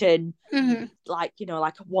motivated, and Mm-hmm. like,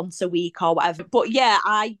 like once a week or whatever. But yeah,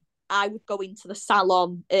 I would go into the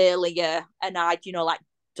salon earlier, and I'd, like,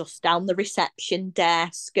 dust down the reception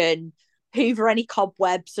desk and hoover any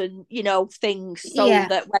cobwebs and, things, so Yeah.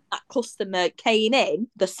 that when that customer came in,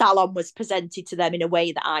 the salon was presented to them in a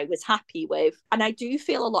way that I was happy with. And I do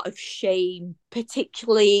feel a lot of shame,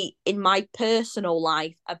 particularly in my personal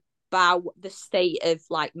life, about the state of,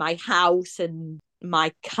 like, my house and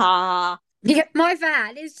my car. Yeah, my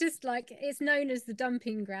van is just like, it's known as the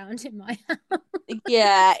dumping ground in my house.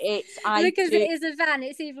 Yeah, it's, I Because it do. is a van,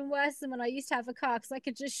 it's even worse than when I used to have a car because I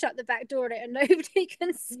could just shut the back door on it and nobody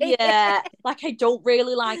can see it. Yeah, like, I don't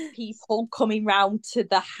really like people coming round to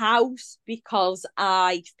the house, because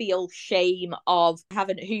I feel shame of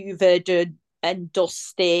having hoovered and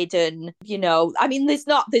dusted, and, I mean, there's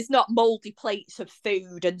not moldy plates of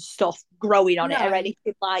food and stuff growing on it or No.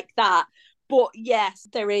 anything like that. But yes,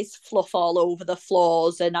 there is fluff all over the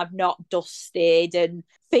floors, and I've not dusted, and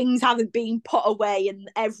things haven't been put away,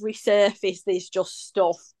 and every surface there's just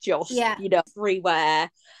stuff, just, Yeah.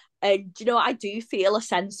 everywhere. And, I do feel a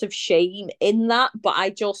sense of shame in that, but I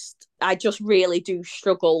just really do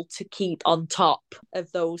struggle to keep on top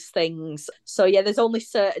of those things. So yeah, there's only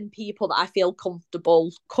certain people that I feel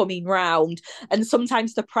comfortable coming round, and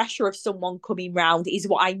sometimes the pressure of someone coming round is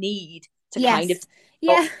what I need to kind of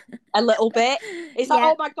Yes. Yeah. a little bit. It's like,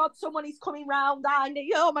 Yeah. oh my god, someone is coming round.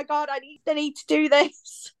 Oh my god, I need to do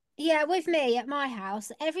this. Yeah, with me at my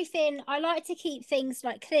house, everything I like to keep things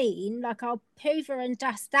like clean, like I'll hoover and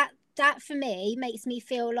dust. That for me makes me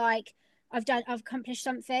feel like I've accomplished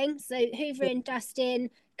something. So hoovering, dusting,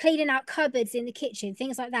 cleaning out cupboards in the kitchen,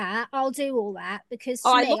 things like that. I'll do all that because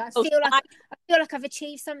Oh, to I me, love those. I feel like I've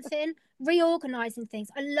achieved something. Reorganizing things.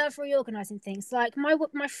 I love reorganizing things. Like my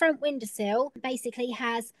front windowsill basically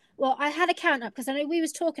has, well, I had a count up because I know we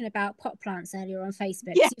was talking about pot plants earlier on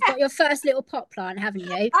Facebook. Yeah, So you've got your first little pot plant, haven't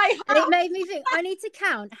you? I And it have. made me think I need to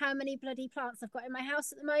count how many bloody plants I've got in my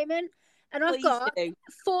house at the moment. And I've Please got do.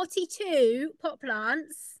 42 pot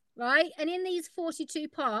plants, right? And in these 42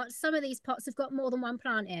 pots, some of these pots have got more than one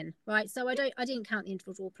plant in, right? So I didn't count the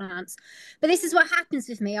individual plants. But this is what happens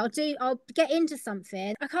with me. I'll get into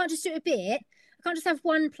something. I can't just do a bit. I can't just have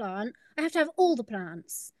one plant. I have to have all the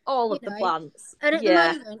plants, All you of the know. plants. And at the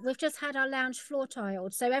Yeah. moment, we've just had our lounge floor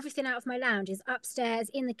tiled. So everything out of my lounge is upstairs,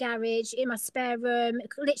 in the garage, in my spare room,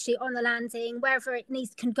 literally on the landing, wherever it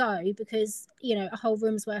needs can go, because, a whole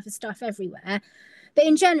room's worth of stuff everywhere. But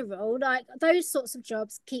in general, like, those sorts of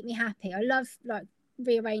jobs keep me happy. I love, like,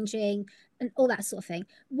 rearranging and all that sort of thing.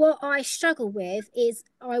 What I struggle with is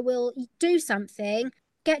I will do something,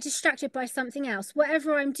 get distracted by something else.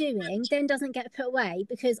 Whatever I'm doing then doesn't get put away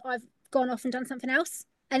because I've gone off and done something else.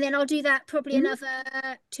 And then I'll do that probably Mhm.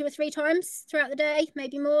 another 2 or 3 times throughout the day,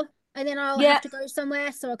 maybe more. And then I'll Yeah. have to go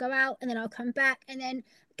somewhere. So I'll go out and then I'll come back. And then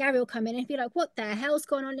Gary will come in and be like, what the hell's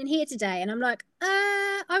going on in here today? And I'm like,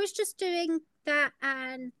 I was just doing that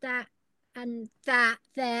and that and that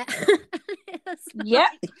there. Yep.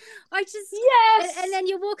 I just, Yes. and then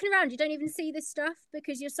you're walking around, you don't even see this stuff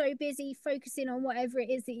because you're so busy focusing on whatever it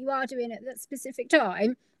is that you are doing at that specific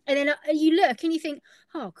time. And then you look and you think,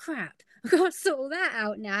 oh crap, I've got to sort all that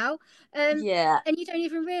out now. Yeah. And you don't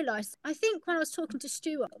even realise. I think when I was talking to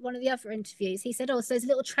Stuart, one of the other interviews, he said, oh, so there's a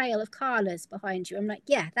little trail of Carla's behind you. I'm like,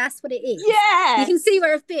 yeah, that's what it is. Yeah. You can see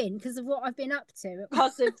where I've been because of what I've been up to.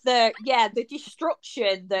 Because of the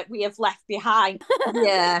destruction that we have left behind.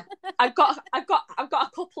 Yeah. I've got a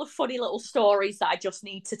couple of funny little stories that I just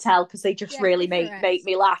need to tell because they just really make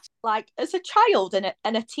me laugh. Like as a child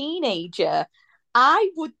and a teenager, I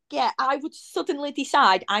would suddenly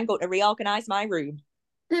decide I'm going to reorganize my room.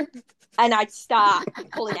 And I'd start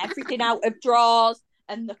pulling everything out of drawers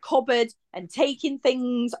and the cupboard and taking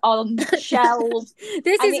things on shelves.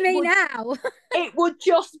 This is me now. It would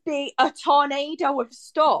just be a tornado of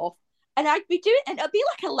stuff. And I'd be doing, and it'd be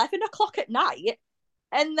like 11 o'clock at night.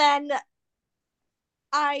 And then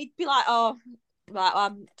I'd be like, oh,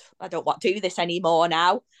 I don't want to do this anymore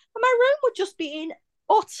now. And my room would just be in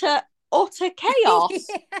utter chaos.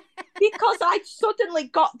 Yeah. Because I'd suddenly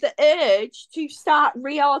got the urge to start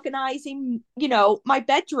reorganizing, my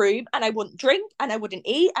bedroom, and I wouldn't drink and I wouldn't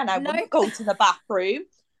eat and I wouldn't go to the bathroom.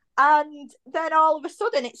 And then all of a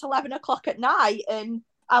sudden it's 11 o'clock at night and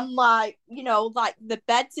I'm like, like the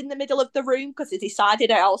bed's in the middle of the room because I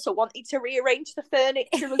decided I also wanted to rearrange the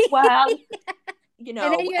furniture as well. And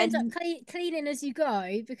then you end up cleaning as you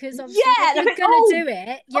go because obviously if you're gonna do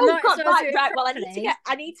it, you might as well do it properly. Well,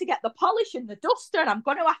 I need to get the polish and the duster, and I'm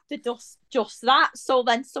going to have to dust just that. So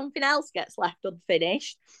then something else gets left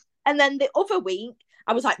unfinished, and then the other week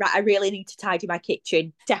I was like, right, I really need to tidy my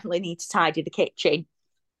kitchen. Definitely need to tidy the kitchen.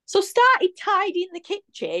 So started tidying the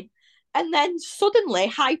kitchen, and then suddenly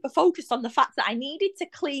hyper focused on the fact that I needed to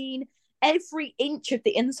clean every inch of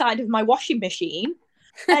the inside of my washing machine.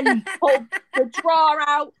 And pulled the drawer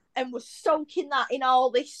out and was soaking that in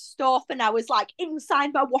all this stuff. And I was like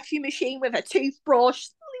inside my washing machine with a toothbrush,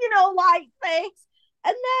 like this.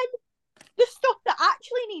 And then the stuff that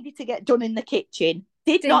actually needed to get done in the kitchen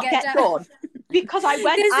didn't get done because I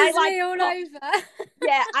went. This is me all over.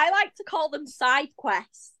 Yeah, I like to call them side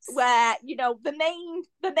quests, where the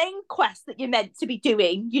main quest that you're meant to be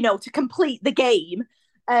doing, to complete the game.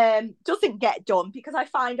 Doesn't get done because I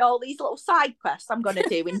find all these little side quests I'm going to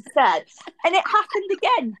do instead. And it happened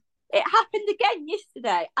again.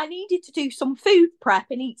 Yesterday. I needed to do some food prep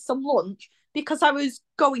and eat some lunch because I was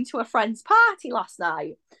going to a friend's party last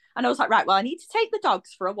night. And I was like, right, well, I need to take the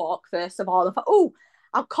dogs for a walk first of all. I thought,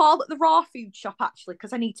 I'll call at the raw food shop actually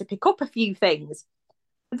because I need to pick up a few things.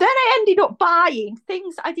 Then I ended up buying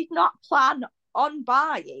things I did not plan on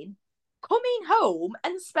buying, coming home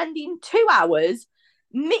and spending 2 hours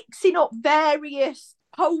mixing up various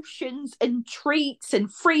potions and treats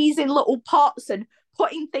and freezing little pots and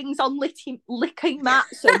putting things on licking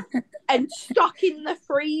mats and stocking the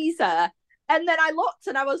freezer. And then I looked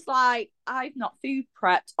and I was like, I've not food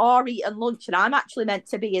prepped or eaten lunch, and I'm actually meant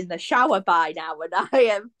to be in the shower by now, and I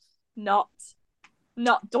am not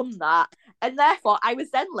done that. And therefore, I was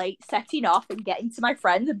then late setting off and getting to my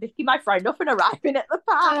friend and picking my friend up and arriving at the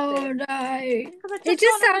party. Oh, no. It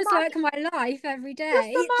just sounds like my life every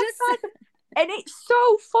day. And it's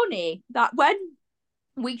so funny that when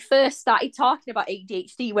we first started talking about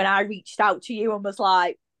ADHD, when I reached out to you and was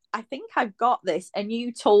like, I think I've got this. And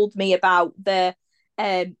you told me about the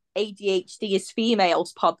ADHD is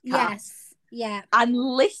Females podcast. Yes, yeah. And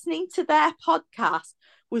listening to their podcast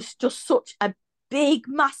was just such a big,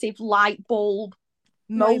 massive light bulb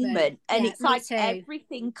moment. And it's like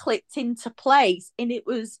everything clicked into place. And it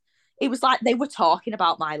was like they were talking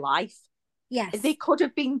about my life. Yes. They could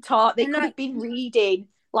have been taught, they could have been reading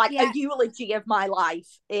like a eulogy of my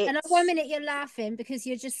life. And at one minute you're laughing because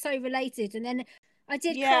you're just so related. And then I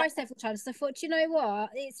did cry several times. So I thought, you know what?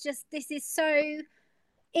 It's just, this is so,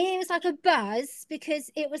 it was like a buzz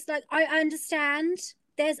because it was like, I understand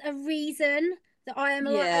there's a reason that I am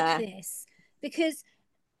like this. Because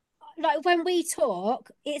like when we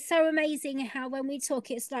talk, it's so amazing how when we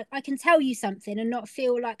talk, it's like I can tell you something and not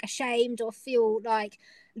feel like ashamed or feel like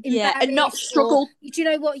embarrassed and not struggle. Or, do you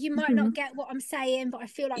know what? You might not get what I'm saying, but I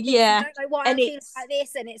feel like this. I don't know why I'm feeling like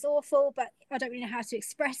this, and it's awful, but I don't really know how to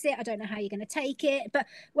express it. I don't know how you're going to take it. But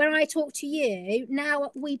when I talk to you,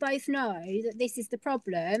 now we both know that this is the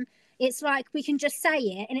problem. It's like we can just say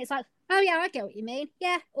it, and it's like, oh yeah, I get what you mean.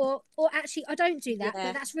 Yeah, or actually, I don't do that,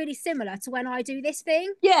 but that's really similar to when I do this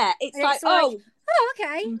thing. Yeah, it's like oh,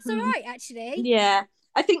 okay, it's all right, actually. Yeah,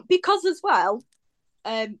 I think because as well,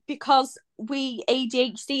 because we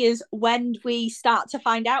ADHDers, when we start to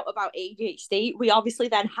find out about ADHD, we obviously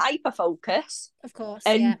then hyper focus. Of course,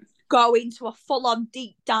 and yeah. go into a full-on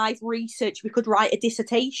deep dive research. We could write a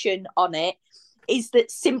dissertation on it. Is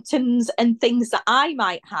that symptoms and things that I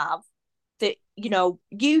might have that, you know,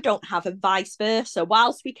 you don't have, and vice versa,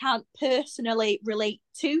 whilst we can't personally relate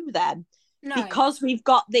to them. No. Because we've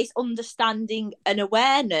got this understanding and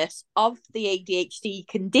awareness of the ADHD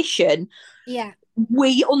condition, Yeah.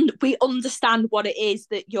 we understand what it is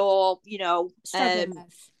that you're, you know,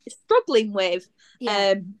 struggling with.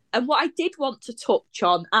 Yeah. And what I did want to touch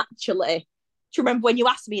on, actually, do you remember when you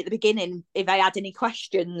asked me at the beginning if I had any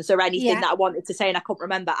questions or anything that I wanted to say and I couldn't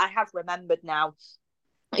remember? I have remembered now.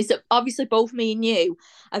 Is that obviously both me and you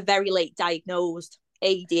are very late diagnosed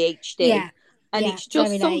ADHD. Yeah. And it's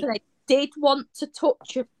just something I did want to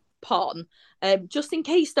touch upon, just in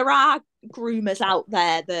case there are groomers out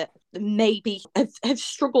there that maybe have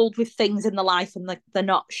struggled with things in their life and they're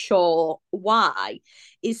not sure why,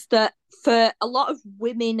 is that for a lot of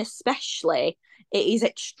women especially, it is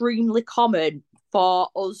extremely common for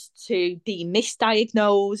us to be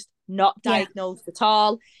misdiagnosed, not diagnosed at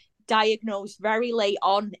all, diagnosed very late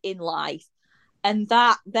on in life. And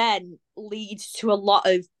that then leads to a lot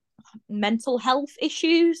of mental health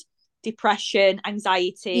issues, depression,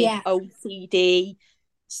 anxiety, OCD,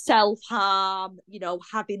 self-harm, you know,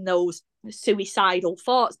 having those suicidal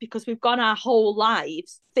thoughts, because we've gone our whole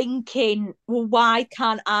lives thinking, well, why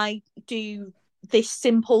can't I do this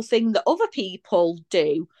simple thing that other people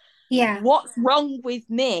do? Yeah. What's wrong with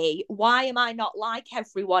me? Why am I not like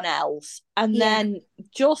everyone else? And then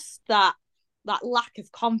just that lack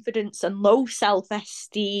of confidence and low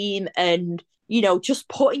self-esteem, and, you know, just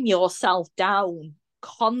putting yourself down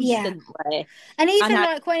constantly. Yeah. And even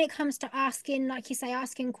like when it comes to asking, like you say,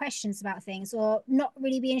 asking questions about things, or not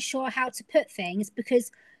really being sure how to put things,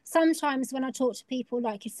 because sometimes when I talk to people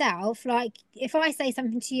like yourself, like if I say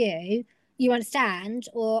something to you, you understand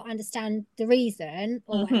the reason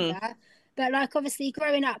or whatever. But like obviously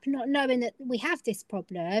growing up not knowing that we have this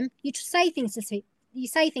problem, you just say things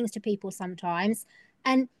to people sometimes,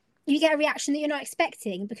 and you get a reaction that you're not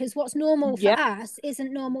expecting, because what's normal for us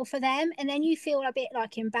isn't normal for them, and then you feel a bit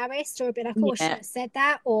like embarrassed or a bit like, oh, I shouldn't have said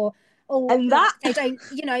that, or and like they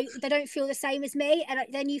don't feel the same as me, and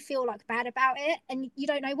then you feel like bad about it and you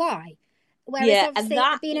don't know why. Whereas obviously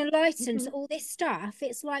being enlightened to all this stuff,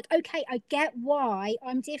 it's like, okay, I get why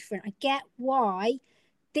I'm different. I get why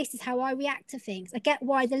this is how I react to things. I get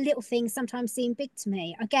why the little things sometimes seem big to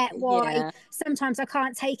me. I get why sometimes I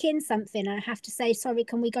can't take in something and I have to say, sorry,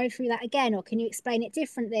 can we go through that again? Or can you explain it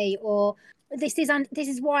differently? Or this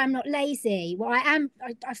is why I'm not lazy. Well,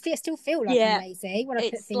 I still feel like I'm lazy when I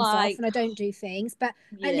put things off and I don't do things, but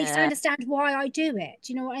at least I understand why I do it.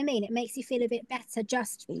 Do you know what I mean? It makes you feel a bit better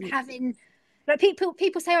just having... Like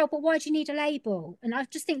people say, oh, but why do you need a label? And I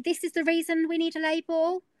just think this is the reason we need a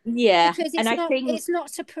label. Yeah. Because it's not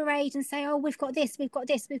to parade and say, oh, we've got this, we've got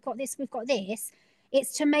this, we've got this, we've got this.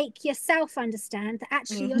 It's to make yourself understand that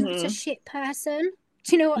actually you're not a shit person.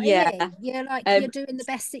 Do you know what I mean? You're like, you're doing the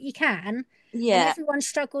best that you can. Yeah. And everyone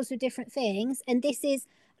struggles with different things. And this is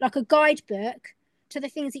like a guidebook to the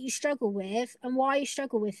things that you struggle with and why you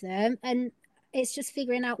struggle with them. And it's just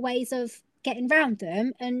figuring out ways of getting around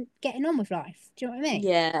them and getting on with life. Do you know what I mean?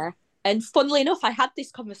 Yeah. And funnily enough, I had this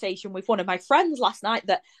conversation with one of my friends last night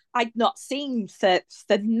that I'd not seen for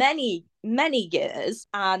many, many years.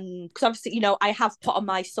 And because obviously, you know, I have put on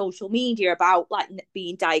my social media about like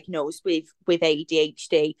being diagnosed with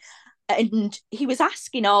ADHD. And he was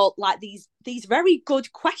asking all like these very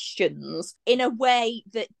good questions in a way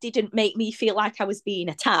that didn't make me feel like I was being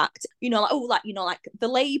attacked. You know, like, oh, like, you know, like the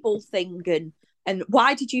label thing, and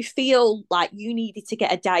why did you feel like you needed to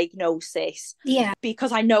get a diagnosis? Yeah.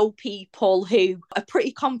 Because I know people who are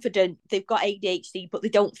pretty confident they've got ADHD, but they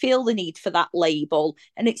don't feel the need for that label.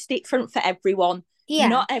 And it's different for everyone. Yeah.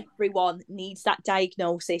 Not everyone needs that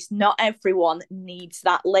diagnosis. Not everyone needs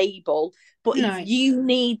that label. But if you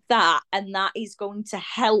need that, and that is going to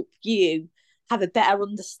help you have a better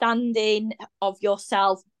understanding of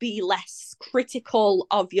yourself, be less critical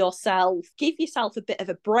of yourself, give yourself a bit of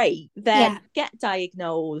a break, then get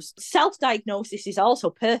diagnosed. Self-diagnosis is also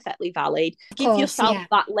perfectly valid. Give yourself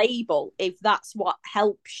that label if that's what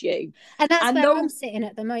helps you. And that's where I'm sitting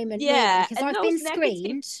at the moment, really, because I've been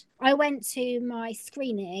screened. I went to my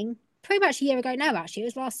screening pretty much a year ago now, actually. It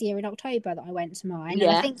was last year in October that I went to mine. Yeah.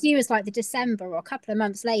 And I think you was like the December or a couple of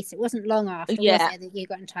months later. It wasn't long after, was it, that you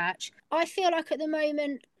got in touch? I feel like at the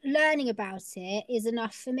moment, learning about it is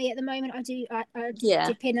enough for me at the moment. I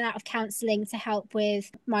dip in and out of counselling to help with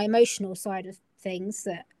my emotional side of things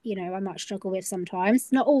that, you know, I might struggle with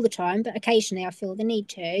sometimes. Not all the time, but occasionally I feel the need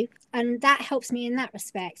to. And that helps me in that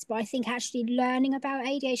respect. But I think actually learning about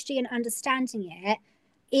ADHD and understanding it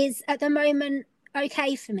is at the moment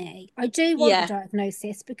okay for me. I do want the Yeah.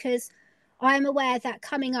 diagnosis because I am aware that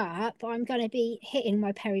coming up, I'm going to be hitting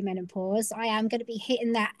my perimenopause. I am going to be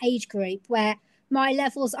hitting that age group where my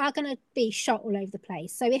levels are going to be shot all over the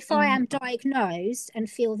place. So if I am diagnosed and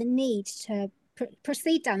feel the need to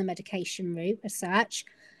proceed down the medication route as such,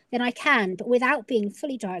 then I can. But without being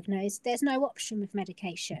fully diagnosed, there's no option with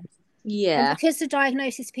medication. And Yeah. because the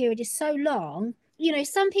diagnosis period is so long, you know,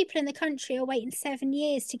 some people in the country are waiting 7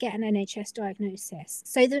 years to get an NHS diagnosis.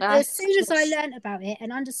 So as That's soon as I just learned about it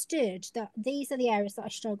and understood that these are the areas that I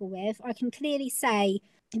struggle with, I can clearly say,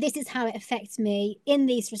 this is how it affects me in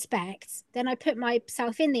these respects. Then I put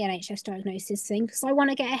myself in the NHS diagnosis thing because I want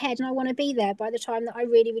to get ahead and I want to be there by the time that I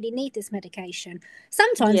really, really need this medication.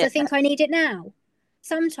 Sometimes yeah. I think I need it now.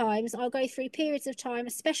 Sometimes I'll go through periods of time,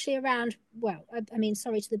 especially around, well, I mean,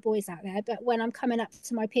 sorry to the boys out there, but when I'm coming up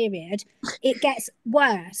to my period, it gets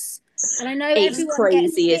worse. And I know It's everyone gets a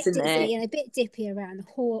crazy, bit isn't it? dizzy and a bit dippy around the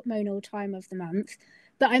hormonal time of the month.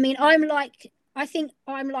 But I mean, I think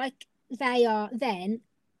I'm like they are then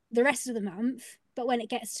the rest of the month. But when it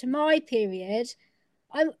gets to my period,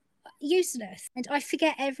 I'm useless and I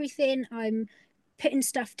forget everything. I'm putting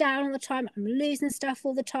stuff down all the time. I'm losing stuff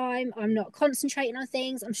all the time. I'm not concentrating on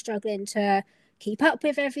things. I'm struggling to keep up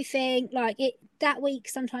with everything. Like it that week,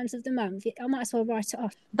 sometimes of the month, I might as well write it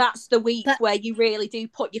off. That's the week But where you really do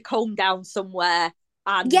put your comb down somewhere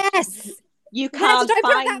and yes, you where did can't I put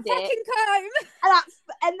that find it. fucking comb?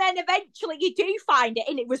 And then eventually you do find it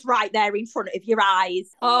and it was right there in front of your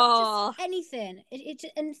eyes. Or just Oh, anything.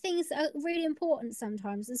 And things are really important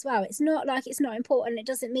sometimes as well. It's not like it's not important. It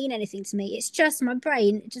doesn't mean anything to me. It's just my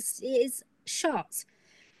brain just is shot.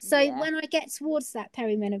 So yeah. when I get towards that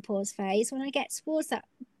perimenopause phase, when I get towards that,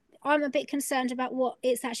 I'm a bit concerned about what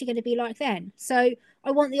it's actually going to be like then. So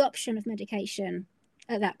I want the option of medication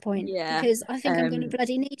at that point Yeah. because I think I'm going to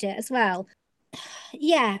bloody need it as well.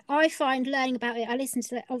 Yeah, I find learning about it. I listened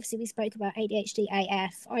to that. Obviously, we spoke about ADHD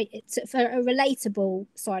AF. It's for a relatable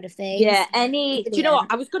side of Yeah, things. any, do you know what?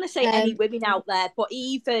 Brilliant. I was going to say any Um, women out there, but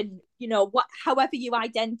even, you know, what, however you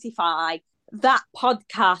identify, that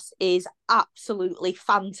podcast is absolutely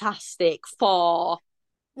fantastic for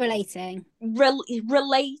relating.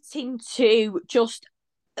 relating to just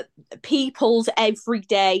people's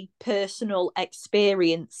everyday personal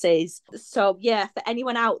experiences. So yeah, for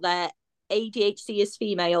anyone out there, ADHD is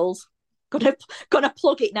females. Gonna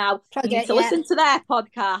plug it now. Plug You need it, to yeah. listen to their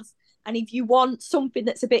podcast. And if you want something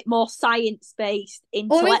that's a bit more science based, Or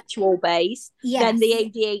intellectual based, then the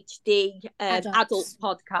yes, ADHD adult adults,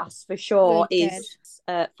 podcast for sure really good. is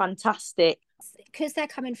fantastic. Because they're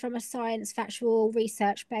coming from a science, factual,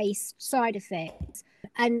 research based side of things.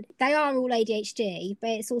 And they are all ADHD, but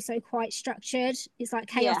it's also quite structured. It's like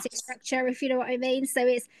chaotic Yes. structure, if you know what I mean. So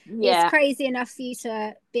it's Yeah. crazy enough for you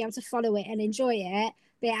to be able to follow it and enjoy it,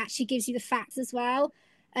 but it actually gives you the facts as well.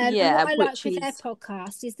 And Yeah. what I like Which with their is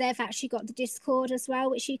podcast is they've actually got the Discord as well,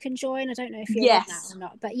 which you can join. I don't know if you're on that yes. or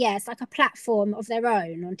not, but yeah, it's like a platform of their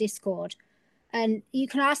own on Discord, and you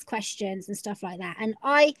can ask questions and stuff like that. And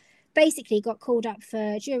I basically got called up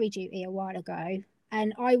for jury duty a while ago,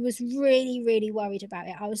 and I was really, really worried about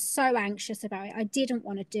it. I was so anxious about it. I didn't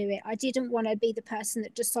want to do it. I didn't want to be the person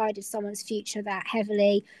that decided someone's future that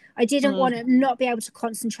heavily. I didn't want to not be able to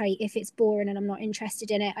concentrate if it's boring and I'm not interested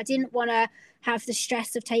in it. I didn't want to have the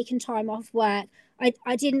stress of taking time off work.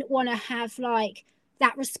 I didn't want to have like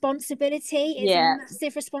that responsibility. It's a Yeah.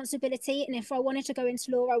 massive responsibility, and if I wanted to go into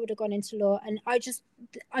law, I would have gone into law, and I just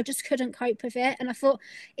couldn't cope with it. And I thought,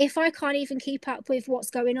 if I can't even keep up with what's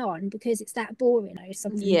going on because it's that boring, or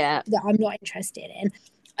something Yeah. that I'm not interested in,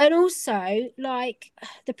 and also like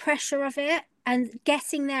the pressure of it and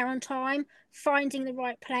getting there on time, finding the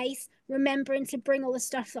right place, remembering to bring all the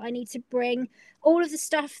stuff that I need to bring, all of the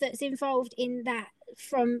stuff that's involved in that,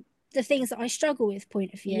 from the things that I struggle with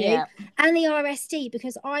point of view, Yeah. and the RSD,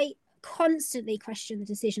 because I constantly question the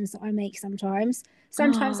decisions that I make sometimes.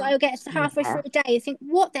 Sometimes Oh, I'll get halfway yeah. through a day and think,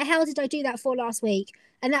 what the hell did I do that for last week?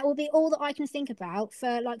 And that will be all that I can think about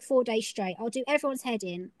for like 4 days straight. I'll do everyone's head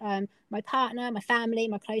in, my partner, my family,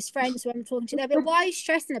 my close friends who I'm talking to. They'll be, why are you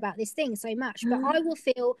stressing about this thing so much? But I will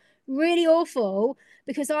feel really awful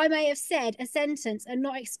because I may have said a sentence and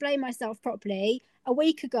not explained myself properly a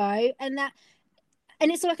week ago, and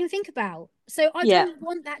it's all I can think about. So I Yeah. don't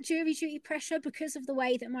want that jury duty pressure because of the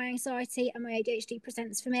way that my anxiety and my ADHD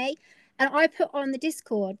presents for me. And I put on the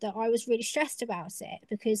Discord that I was really stressed about it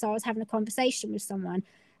because I was having a conversation with someone.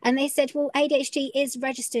 And they said, well, ADHD is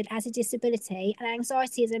registered as a disability and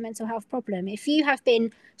anxiety is a mental health problem. If you have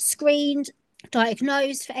been screened,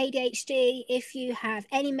 diagnosed for ADHD, if you have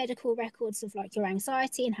any medical records of like your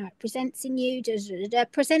anxiety and how it presents in you,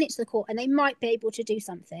 present it to the court and they might be able to do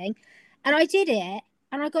something. And I did it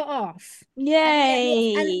and I got off. And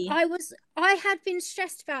Yay. I had been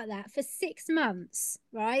stressed about that for 6 months,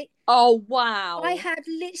 right? Oh, wow. I had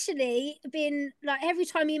literally been like, every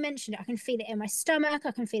time you mention it, I can feel it in my stomach,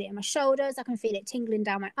 I can feel it in my shoulders, I can feel it tingling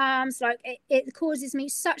down my arms. Like it causes me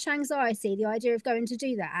such anxiety, the idea of going to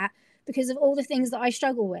do that, because of all the things that I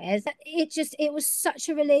struggle with. It was such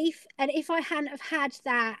a relief. And if I hadn't have had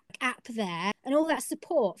that app there and all that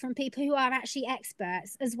support from people who are actually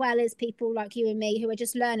experts, as well as people like you and me who are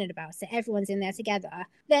just learning about it, everyone's in there together,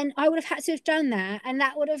 then I would have had to have done that. And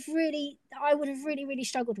I would have really, really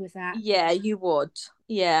struggled with that. Yeah, you would.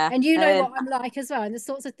 Yeah. And you know what I'm like as well, and the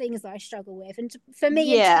sorts of things that I struggle with. And for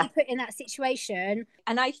me, to be put in that situation.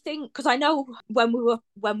 And I think, because I know when we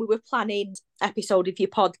were planning episode of your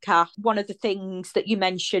podcast, one of the things that you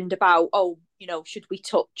mentioned about, should we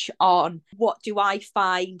touch on what do I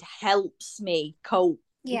find helps me cope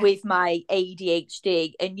with my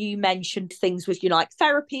ADHD? And you mentioned things with like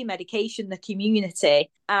therapy, medication, the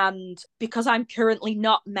community. And because I'm currently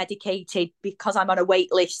not medicated, because I'm on a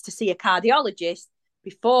wait list to see a cardiologist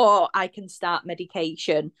before I can start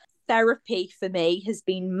medication, therapy for me has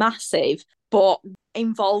been massive. But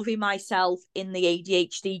involving myself in the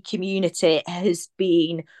ADHD community has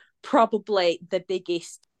been probably the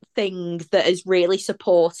biggest thing that has really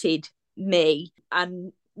supported me,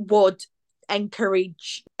 and would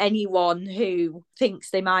encourage anyone who thinks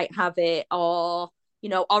they might have it, or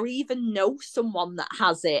even know someone that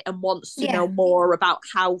has it and wants to know more about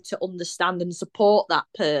how to understand and support that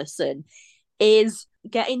person, is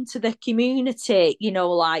get into the community,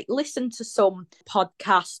 like listen to some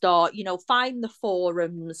podcast, or find the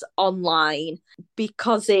forums online,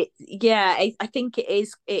 because I think it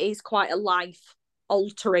is quite a life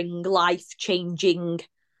altering, life changing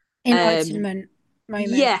Enlightenment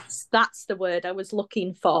moment. Yes, that's the word I was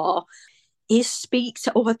looking for. Is speak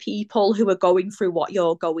to other people who are going through what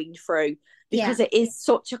you're going through, because it is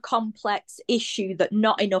such a complex issue that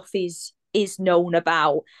not enough is known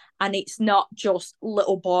about. And it's not just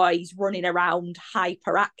little boys running around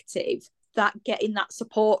hyperactive. That getting that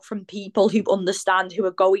support from people who understand, who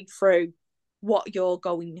are going through what you're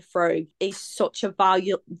going through, is such a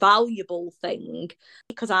valuable thing.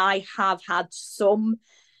 Because I have had some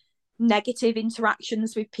negative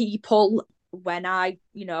interactions with people when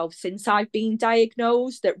since I've been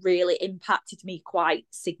diagnosed, that really impacted me quite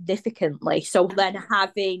significantly. So then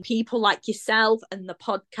having people like yourself and the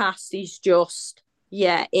podcast is just,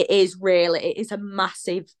 it is a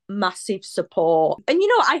massive support. And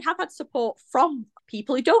I have had support from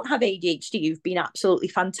people who don't have ADHD who've been absolutely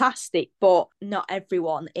fantastic, but not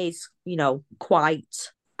everyone is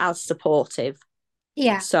quite as supportive.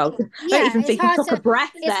 Yeah. So I don't even think I took a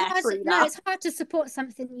breath there through that. No, it's hard to support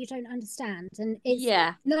something you don't understand. And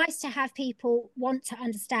it's nice to have people want to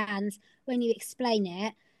understand when you explain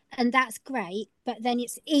it. And that's great. But then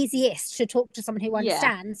it's easiest to talk to someone who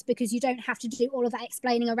understands, because you don't have to do all of that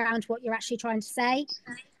explaining around what you're actually trying to say.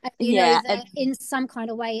 And you know that in some kind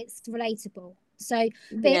of way it's relatable. So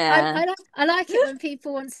I like it when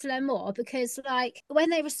people want to learn more, because like when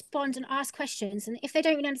they respond and ask questions, and if they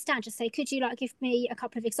don't really understand, just say, could you like give me a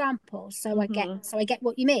couple of examples so I get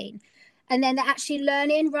what you mean. And then they're actually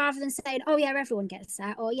learning, rather than saying, oh yeah, everyone gets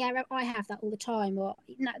that, or yeah, I have that all the time, or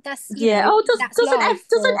no, that's doesn't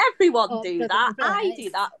everyone do that? Blah, blah, blah. I do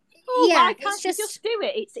that. Oh, why can't you just do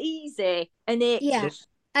it? It's easy. And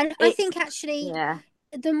I think actually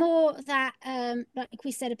the more that like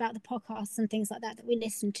we said about the podcasts and things like that we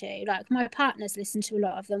listen to, like my partner's listened to a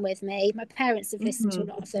lot of them with me, my parents have listened to a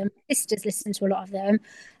lot of them, my sisters listen to a lot of them,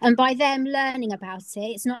 and by them learning about it,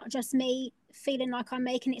 it's not just me feeling like I'm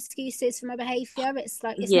making excuses for my behavior. It's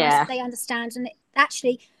like it's nice that they understand. And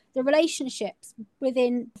actually the relationships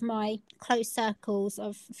within my close circles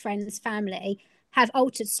of friends, family, have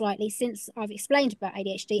altered slightly since I've explained about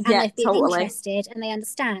ADHD, and they've been interested and they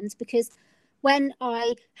understand. Because when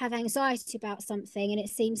I have anxiety about something and it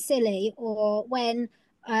seems silly, or when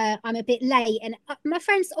I'm a bit late, and my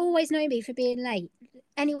friends always know me for being late.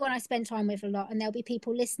 Anyone I spend time with a lot, and there'll be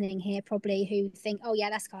people listening here probably who think, oh yeah,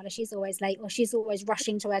 that's Carla, she's always late, or she's always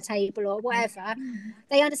rushing to her table, or whatever.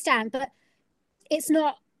 They understand, but it's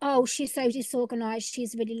not oh, she's so disorganized,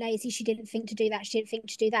 she's really lazy, she didn't think to do that, she didn't think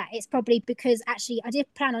to do that. It's probably because actually I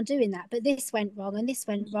did plan on doing that, but this went wrong and this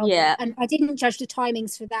went wrong. Yeah. And I didn't judge the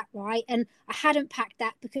timings for that right. And I hadn't packed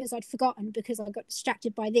that because I'd forgotten, because I got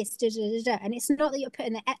distracted by this. Da, da, da, da. And it's not that you're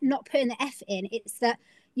not putting the effort in, it's that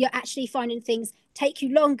you're actually finding things take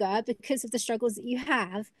you longer because of the struggles that you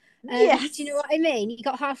have. Yes. Do you know what I mean? You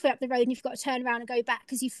got halfway up the road and you've got to turn around and go back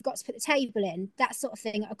because you forgot to put the table in. That sort of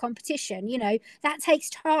thing at a competition, that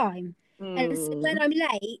takes time. And so when I'm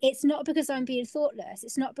late, it's not because I'm being thoughtless.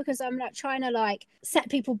 It's not because I'm like trying to like set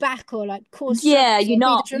people back or like cause Yeah, trouble or be the you're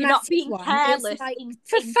not dramatic being one. It's careless like,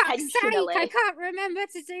 for fuck's sake, I intentionally. can't remember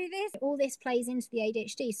to do this. All this plays into the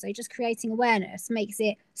ADHD. So just creating awareness makes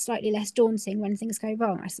it slightly less daunting when things go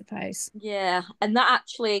wrong, I suppose. Yeah, and that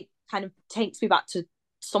actually kind of takes me back to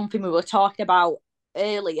something we were talking about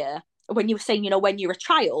earlier when you were saying, when you're a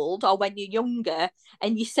child or when you're younger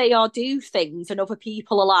and you say or do things and other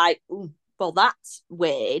people are like, well, that's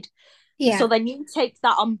weird. Yeah. So then you take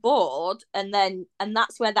that on board and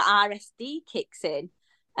that's where the RSD kicks in.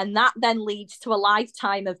 And that then leads to a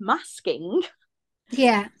lifetime of masking.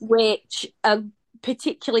 Yeah. Which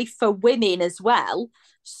particularly for women as well.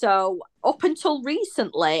 So up until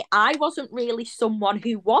recently, I wasn't really someone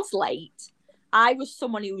who was late. I was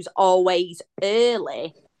someone who was always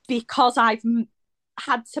early because I've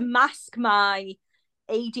had to mask my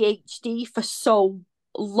ADHD for so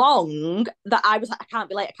long that I was like, I can't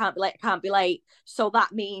be late, I can't be late, I can't be late. So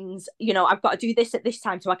that means, I've got to do this at this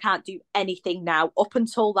time, so I can't do anything now up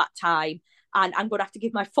until that time. And I'm going to have to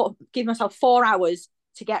give myself 4 hours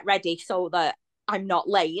to get ready so that I'm not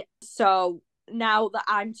late. So now that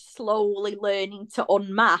I'm slowly learning to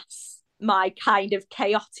unmask my kind of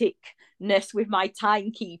chaoticness with my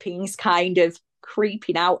timekeeping's kind of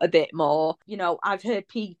creeping out a bit more. I've heard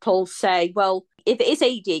people say, well, if it is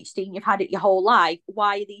ADHD and you've had it your whole life,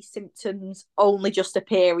 why are these symptoms only just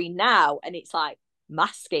appearing now? And it's like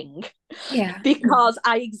masking. Yeah. Because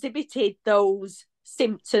I exhibited those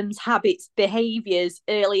symptoms, habits, behaviors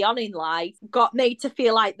early on in life, got made to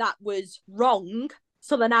feel like that was wrong.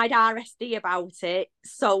 So then I'd RSD about it.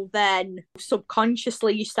 So then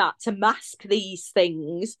subconsciously you start to mask these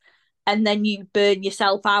things and then you burn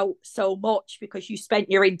yourself out so much because you spent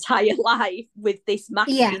your entire life with this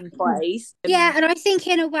masking place. Yeah, and I think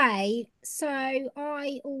in a way, so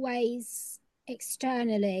I always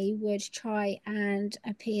externally would try and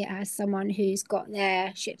appear as someone who's got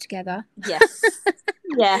their shit together. Yes.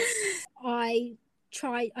 Yes. I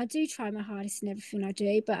do try my hardest in everything I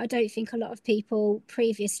do, but I don't think a lot of people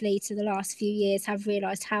previously to the last few years have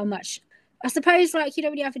realised how much, I suppose, like,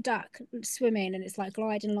 when you have a duck swimming and it's like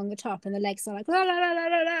gliding along the top and the legs are like la la la la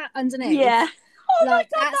la, la underneath. Yeah. Oh like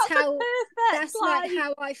my God, that's like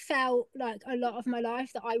how I felt like a lot of my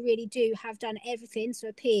life, that I really do have done everything to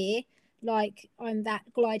appear like I'm that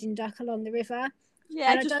gliding duck along the river.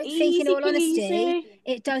 Yeah, And I just don't think, in easy all honesty, peasy.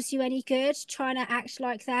 it does you any good trying to act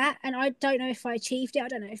like that. And I don't know if I achieved it. I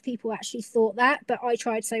don't know if people actually thought that, but I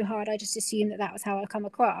tried so hard, I just assumed that was how I come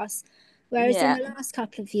across. Whereas in the last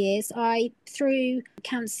couple of years, through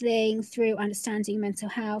counselling, through understanding mental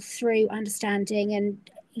health, through understanding and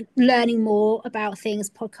learning more about things,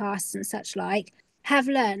 podcasts and such like, have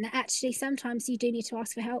learned that actually sometimes you do need to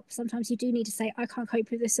ask for help. Sometimes you do need to say, I can't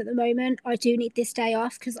cope with this at the moment. I do need this day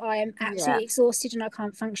off because I am absolutely exhausted and I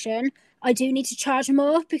can't function. I do need to charge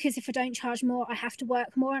more because if I don't charge more, I have to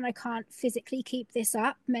work more and I can't physically keep this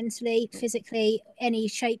up, mentally, physically, any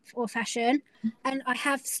shape or fashion. And I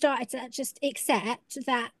have started to just accept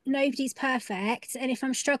that nobody's perfect. And if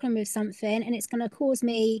I'm struggling with something and it's going to cause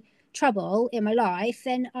me trouble in my life,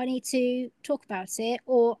 then I need to talk about it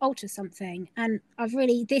or alter something. And I've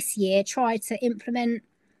really this year tried to implement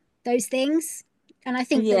those things. And I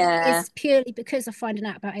think that it's purely because of finding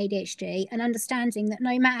out about ADHD and understanding that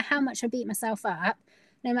no matter how much I beat myself up,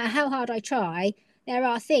 no matter how hard I try, there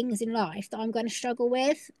are things in life that I'm going to struggle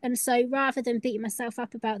with. And so rather than beating myself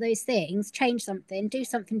up about those things, change something, do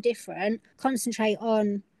something different, concentrate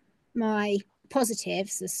on my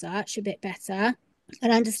positives as such a bit better,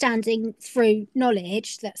 and understanding through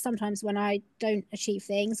knowledge that sometimes when I don't achieve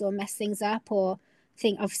things or mess things up or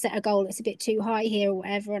think I've set a goal that's a bit too high here or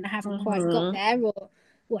whatever and I haven't quite got there or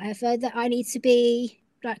whatever, that I need to be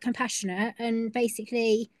like compassionate and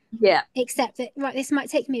basically accept that, right, this might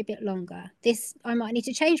take me a bit longer, this, I might need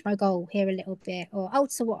to change my goal here a little bit or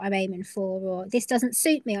alter what I'm aiming for, or this doesn't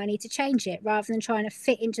suit me, I need to change it, rather than trying to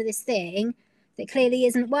fit into this thing that clearly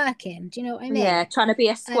isn't working. Do you know what I mean? Yeah, trying to be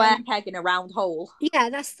a square peg in a round hole. Yeah,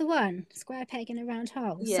 that's the one. Square peg in a round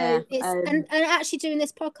hole. Yeah, so it's and actually doing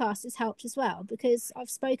this podcast has helped as well, because I've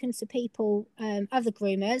spoken to people, other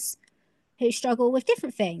groomers, who struggle with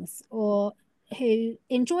different things or who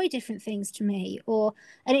enjoy different things to me,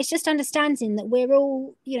 and it's just understanding that we're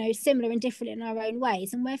all, similar and different in our own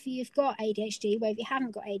ways. And whether you've got ADHD, whether you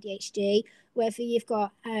haven't got ADHD, whether you've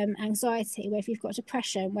got anxiety, whether you've got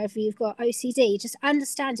depression, whether you've got OCD, just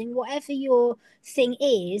understanding whatever your thing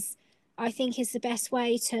is, I think is the best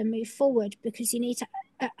way to move forward, because you need to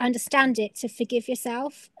understand it to forgive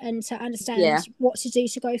yourself and to understand what to do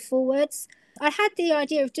to go forwards. I had the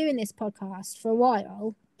idea of doing this podcast for a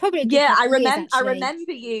while, probably a good couple of years,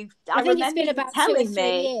 actually. I think it's been about 2 or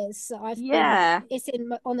 3 years that I've been, it's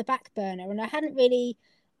on the back burner, and I hadn't really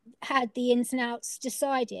had the ins and outs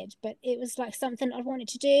decided, but it was like something I wanted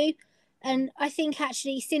to do. And I think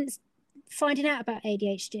actually since finding out about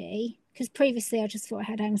ADHD, because previously I just thought I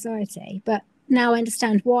had anxiety, but now I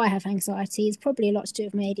understand why I have anxiety. It's probably a lot to do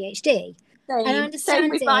with my ADHD. And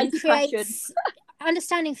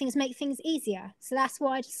understanding things make things easier. So that's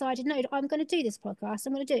why I decided, no, I'm going to do this podcast.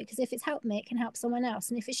 I'm going to do it because if it's helped me, it can help someone else.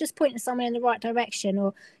 And if it's just pointing someone in the right direction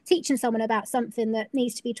or teaching someone about something that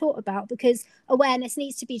needs to be taught about, because awareness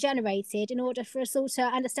needs to be generated in order for us all to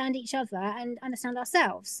understand each other and understand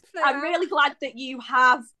ourselves. I'm really glad that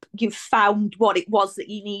you've found what it was that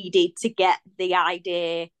you needed to get the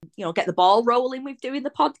idea, get the ball rolling with doing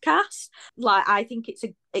the podcast. Like, I think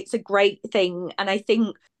it's a great thing. And I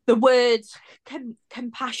think the words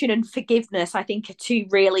compassion and forgiveness, I think, are two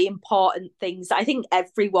really important things. I think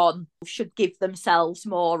everyone should give themselves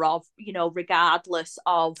more of, regardless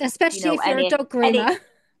of... Especially if you're a dog groomer.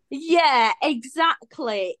 Yeah,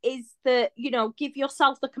 exactly. Is that, give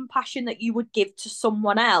yourself the compassion that you would give to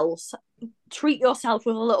someone else. Treat yourself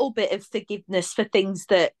with a little bit of forgiveness for things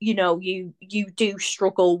that, you do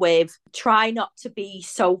struggle with. Try not to be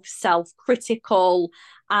so self-critical,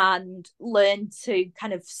 and learn to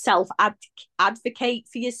kind of self-advocate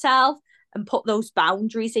for yourself and put those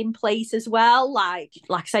boundaries in place as well. Like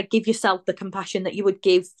I said, give yourself the compassion that you would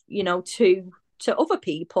give, to other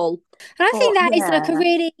people. And I think that is like a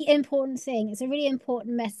really important thing. It's a really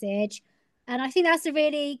important message. And I think that's a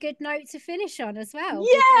really good note to finish on as well.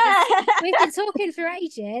 Yeah. We've been talking for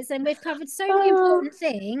ages and we've covered so many important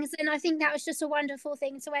things. And I think that was just a wonderful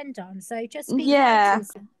thing to end on. So just be kind.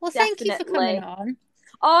 Well, thank you for coming on.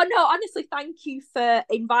 Oh, no, honestly, thank you for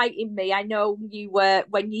inviting me. I know you were,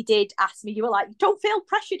 when you did ask me, you were like, don't feel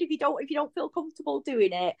pressured if you don't feel comfortable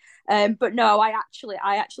doing it. But no, I actually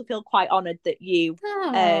feel quite honoured that you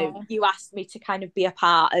asked me to kind of be a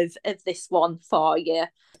part of this one for you.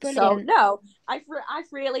 Brilliant. So no,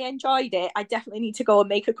 I've really enjoyed it. I definitely need to go and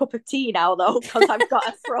make a cup of tea now though, because I've got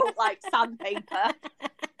a throat like sandpaper.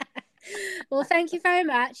 Well, thank you very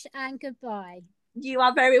much and goodbye. You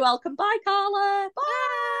are very welcome. Bye, Carla.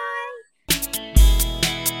 Bye.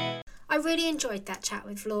 I really enjoyed that chat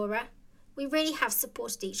with Laura. We really have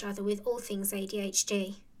supported each other with all things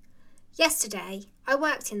ADHD. Yesterday, I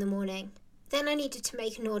worked in the morning. Then I needed to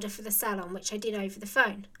make an order for the salon, which I did over the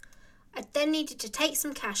phone. I then needed to take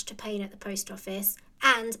some cash to pay in at the post office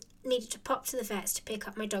and needed to pop to the vets to pick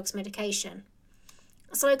up my dog's medication.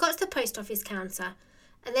 So I got to the post office counter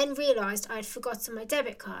and then realised I had forgotten my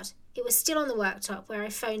debit card. It was still on the worktop where I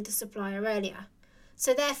phoned the supplier earlier.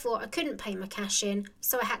 So therefore I couldn't pay my cash in,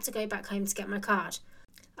 so I had to go back home to get my card.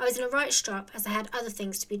 I was in a right strop as I had other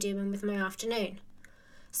things to be doing with my afternoon.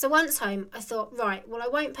 So once home I thought, right, well I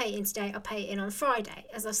won't pay it in today, I'll pay it in on Friday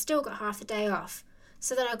as I've still got half a day off.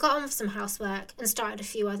 So then I got on with some housework and started a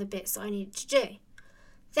few other bits that I needed to do.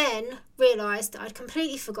 Then realised that I'd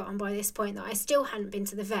completely forgotten by this point that I still hadn't been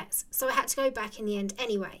to the vets, so I had to go back in the end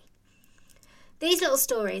anyway. These little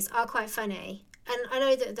stories are quite funny, and I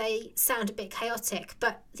know that they sound a bit chaotic,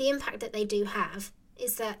 but the impact that they do have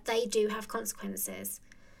is that they do have consequences.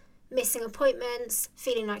 Missing appointments,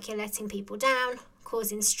 feeling like you're letting people down,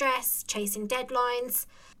 causing stress, chasing deadlines.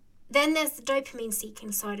 Then there's the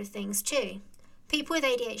dopamine-seeking side of things too. People with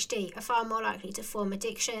ADHD are far more likely to form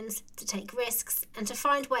addictions, to take risks, and to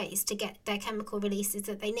find ways to get their chemical releases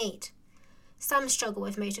that they need. Some struggle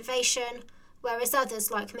with motivation, whereas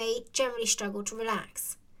others, like me, generally struggle to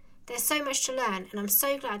relax. There's so much to learn, and I'm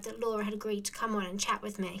so glad that Laura had agreed to come on and chat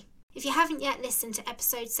with me. If you haven't yet listened to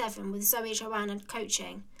episode 7 with Zoe, Joanne and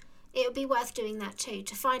coaching, it would be worth doing that too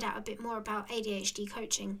to find out a bit more about ADHD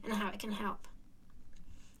coaching and how it can help.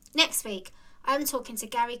 Next week, I'm talking to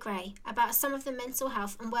Gary Gray about some of the mental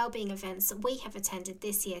health and wellbeing events that we have attended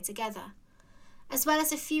this year together, as well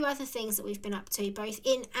as a few other things that we've been up to both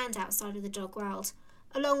in and outside of the dog world,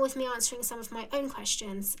 along with me answering some of my own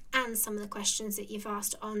questions and some of the questions that you've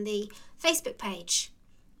asked on the Facebook page.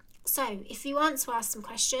 So if you want to ask some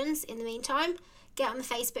questions in the meantime, get on the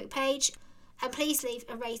Facebook page And please leave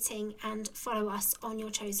a rating and follow us on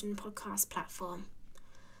your chosen podcast platform.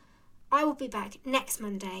 I will be back next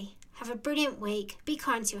Monday. Have a brilliant week, be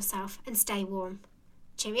kind to yourself and stay warm.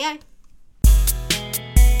 Cheerio.